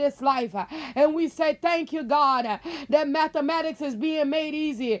movements in this life. And we say thank you, God, that mathematics is being made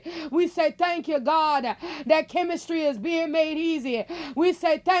easy. We say thank you, God, that chemistry is being made easy. We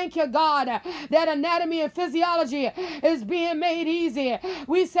say thank you, God, that anatomy and physiology is being made easy.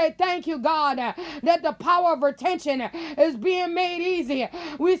 We say thank you, God, that the power of retention is being made easy.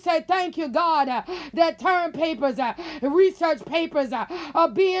 We say thank you, God, that term papers, research papers are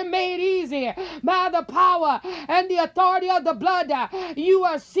being made easy by the power and the authority of the blood. You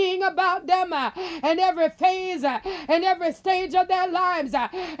are seeing about them in every phase and every stage of their lives.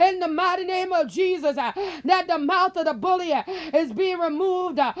 In the mighty name of Jesus, that the mouth of the bully is being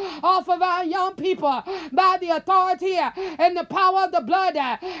removed off of our young people by the authority and the power of the blood.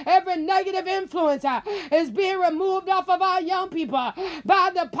 Every negative influence is being removed off of our young people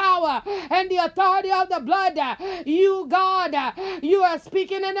by the power and the authority of the blood. You, God, you are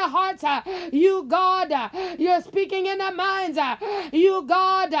speaking in their hearts. You, God, you're speaking in their minds. You,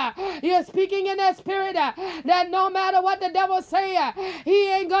 God, you're speaking in their spirit, that no matter what the devil say,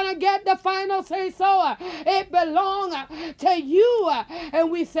 he ain't gonna get the final say so. It belongs to you. And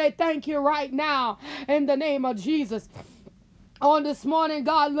we say thank you right now in the name of Jesus. On this morning,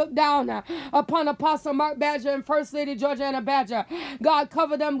 God looked down upon Apostle Mark Badger and First Lady Georgiana Badger. God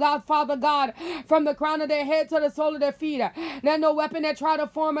covered them, God, Father God, from the crown of their head to the sole of their feet. That no weapon that try to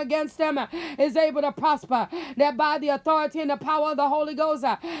form against them is able to prosper. That by the authority and the power of the Holy Ghost,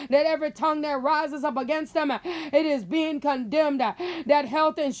 that every tongue that rises up against them, it is being condemned. That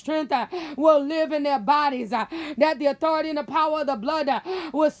health and strength will live in their bodies. That the authority and the power of the blood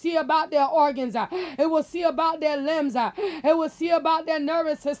will see about their organs. It will see about their limbs. It will see about their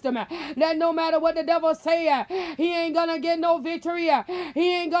nervous system, that no matter what the devil say, he ain't gonna get no victory,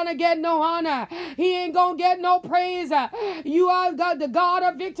 he ain't gonna get no honor, he ain't gonna get no praise. You are God, the God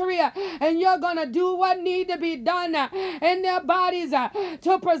of victory, and you're gonna do what need to be done in their bodies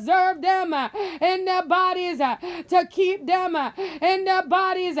to preserve them, in their bodies to keep them, in their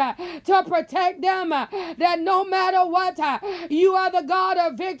bodies to protect them, that no matter what, you are the God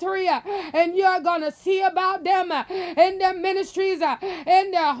of victory, and you're gonna see about them in their ministries,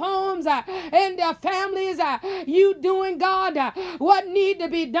 in their homes, in their families. You doing, God, what need to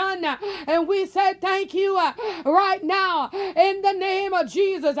be done. And we say thank you right now in the name of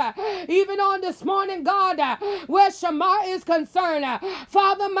Jesus. Even on this morning, God, where Shamar is concerned,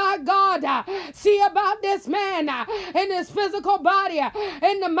 Father, my God, see about this man in his physical body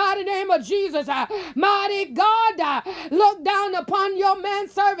in the mighty name of Jesus. Mighty God, look down upon your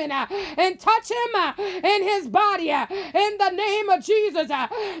manservant and touch him in his body in the name of Jesus.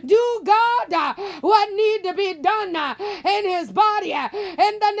 Do, God, what need to be done in his body.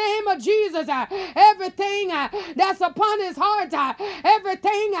 In the name of Jesus, everything that's upon his heart,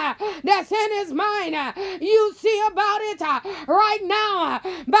 everything that's in his mind, you see about it right now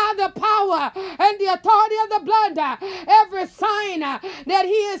by the power and the authority of the blood. Every sign that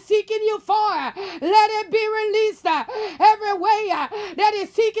he is seeking you for, let it be released. Every way that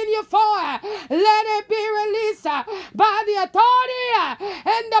he's seeking you for, let it be released by the authority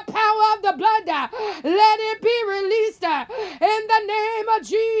and the power of the blood. Let it be released in the name of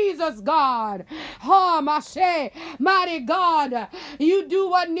Jesus, God. Oh, mighty God, you do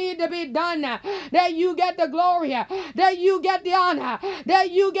what need to be done, that you get the glory, that you get the honor,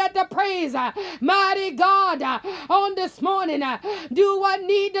 that you get the praise. Mighty God, on this morning, do what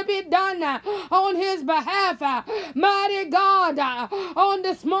need to be done on his behalf. Mighty God, on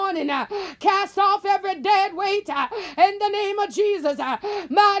this morning, cast off every dead weight in the name of Jesus.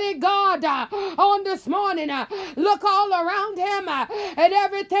 Mighty God, on this morning, look all around him and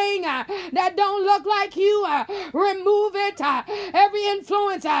everything that don't look like you, remove it. Every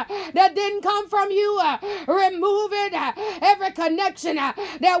influence that didn't come from you, remove it. Every connection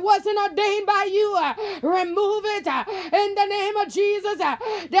that wasn't ordained by you, remove it in the name of Jesus,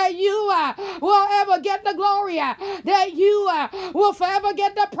 that you will ever get the glory, that you will forever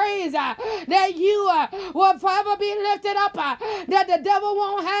get the praise, that you will forever be lifted up, that the devil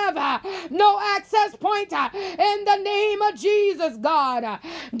won't have no access point in the name of Jesus, God.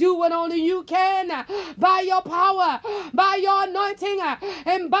 Do what only you can by your power, by your anointing,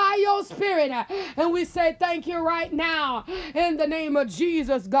 and by your spirit. And we say thank you right now in the name of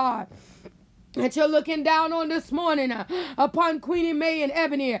Jesus, God, that you're looking down on this morning upon Queenie May and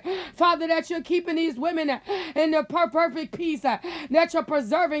Ebony. Father, that you're keeping these women in the perfect peace, that you're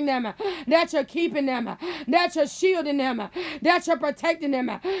preserving them, that you're keeping them, that you're shielding them, that you're protecting them,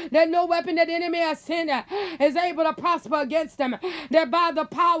 that no weapon that the enemy has sent is able to prosper against them, that by the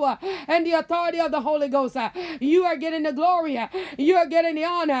power and the authority of the Holy Ghost, you are getting the glory, you're getting the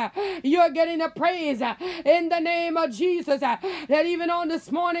honor, you're getting the praise in the name of Jesus. That even on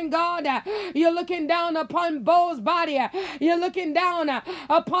this morning, God, you're looking down upon Bo's body. You're looking down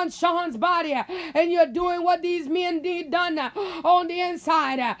upon Sean's body. And you're doing what these men need done on the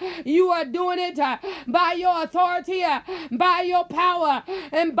inside. You are doing it by your authority, by your power,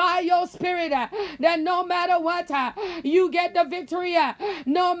 and by your spirit. That no matter what, you get the victory.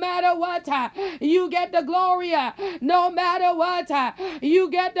 No matter what, you get the glory. No matter what, you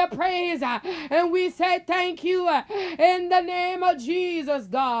get the praise. And we say thank you in the name of Jesus,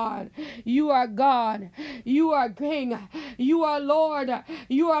 God. You are God. You are King. You are Lord.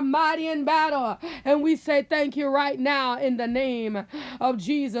 You are mighty in battle. And we say thank you right now in the name of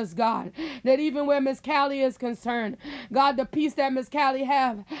Jesus, God. That even where Miss Callie is concerned, God, the peace that Miss Callie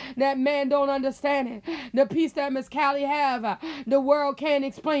have, that man don't understand it. The peace that Miss Callie have, the world can't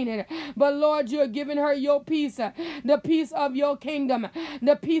explain it. But Lord, you're giving her your peace, the peace of your kingdom,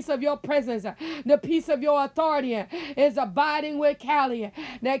 the peace of your presence, the peace of your authority is abiding with Callie.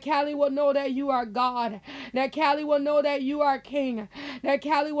 That Callie will know that you are God. That Callie will know that you are King. That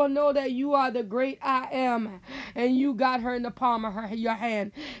Callie will know that you are the great I am. And you got her in the palm of your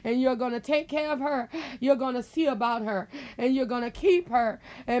hand. And you're going to take care of her. You're going to see about her. And you're going to keep her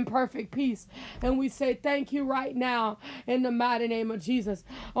in perfect peace. And we say thank you right now in the mighty name of Jesus.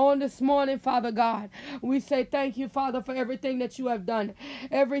 On this morning, Father God, we say thank you, Father, for everything that you have done.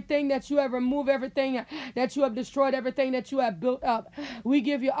 Everything that you have removed, everything that you have destroyed, everything that you have built up. We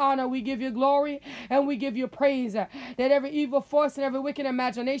give you honor, we give you glory, and we give you praise. That every evil force and every wicked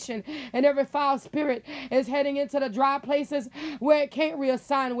imagination and every foul spirit is heading into the dry places where it can't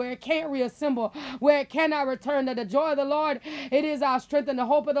reassign, where it can't reassemble, where it cannot return. That the joy of the Lord, it is our strength, and the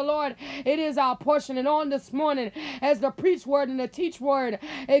hope of the Lord, it is our portion. And on this morning, as the preach word and the teach word,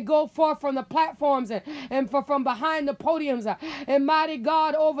 it go forth from the platforms and from behind the podiums, and mighty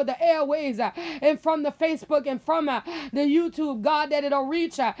God, over the airways, and from the Facebook and from the YouTube, God, that it'll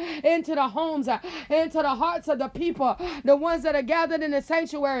reach into the homes, into the hearts of the people, the ones that are gathered in the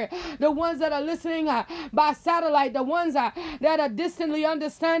sanctuary, the ones that are listening by satellite, the ones that are distantly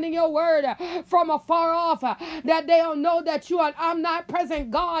understanding your word from afar off, that they'll know that you are an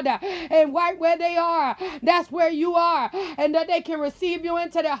omnipresent God, and right where they are, that's where you are, and that they can receive you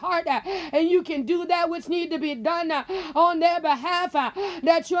into their heart, and you can do that which need to be done on their behalf,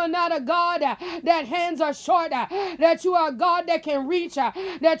 that you are not a God that hands are short, that you are a God that can reach,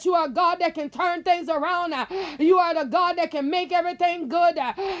 that you are a God that can turn things around, you are the God that can make everything good.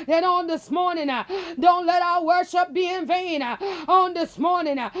 Then on this morning, don't let our worship be in vain. On this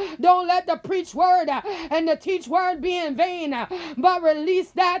morning, don't let the preach word and the teach word be be in vain, but release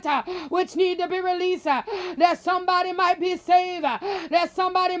that which need to be released, that somebody might be saved, that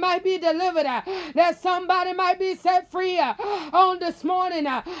somebody might be delivered, that somebody might be set free on this morning.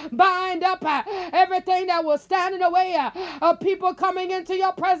 Bind up everything that will stand in the way of people coming into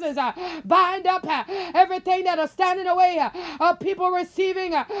your presence. Bind up everything that will stand in the way of people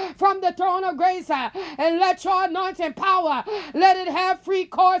receiving from the throne of grace, and let your anointing power, let it have free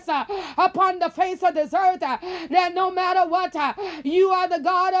course upon the face of this earth, that no matter what, you are the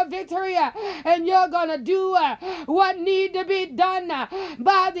God of victory, and you're gonna do what need to be done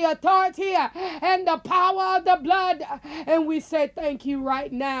by the authority and the power of the blood. And we say thank you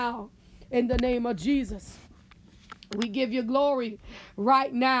right now in the name of Jesus. We give you glory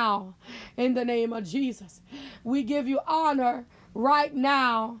right now in the name of Jesus. We give you honor right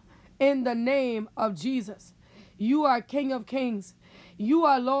now in the name of Jesus. You are King of Kings. You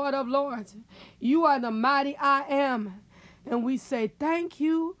are Lord of Lords. You are the mighty I am. And we say thank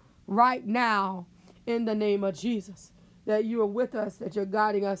you right now in the name of Jesus. That you are with us, that you're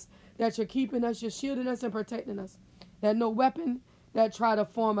guiding us, that you're keeping us, you're shielding us and protecting us. That no weapon that try to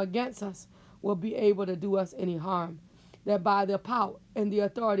form against us will be able to do us any harm. That by the power and the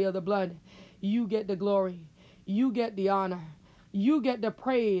authority of the blood, you get the glory, you get the honor, you get the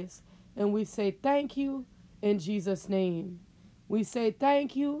praise. And we say thank you in Jesus' name. We say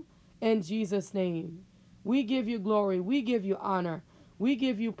thank you in Jesus' name. We give you glory, we give you honor, we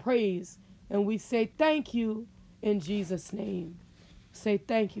give you praise, and we say thank you in Jesus' name. Say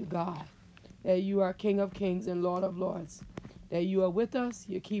thank you, God, that you are King of Kings and Lord of Lords, that you are with us,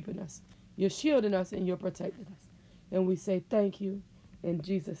 you're keeping us, you're shielding us, and you're protecting us. And we say thank you in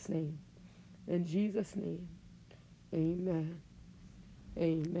Jesus' name. In Jesus' name, amen.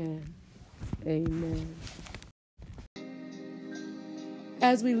 Amen. Amen.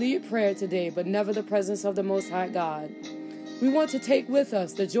 As we lead prayer today, but never the presence of the Most High God, we want to take with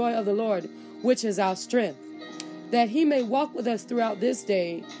us the joy of the Lord, which is our strength, that he may walk with us throughout this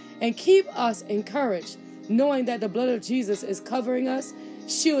day and keep us encouraged, knowing that the blood of Jesus is covering us,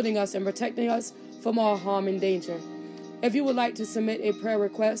 shielding us, and protecting us from all harm and danger. If you would like to submit a prayer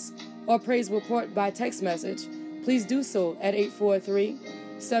request or praise report by text message, please do so at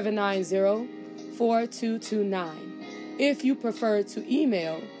 843-790-4229. If you prefer to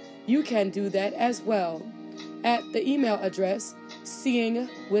email, you can do that as well at the email address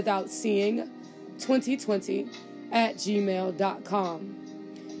seeingwithoutseeing2020@gmail.com.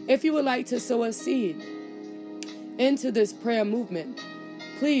 If you would like to sow a seed into this prayer movement,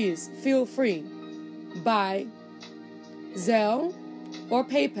 please feel free by Zelle or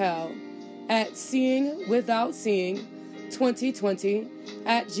PayPal at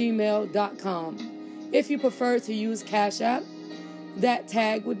seeingwithoutseeing2020@gmail.com. If you prefer to use Cash App, that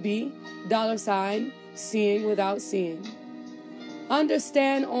tag would be $seeingwithoutseeing.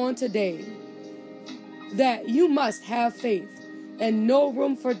 Understand on today that you must have faith and no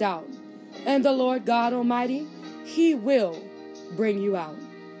room for doubt. And the Lord God Almighty, he will bring you out.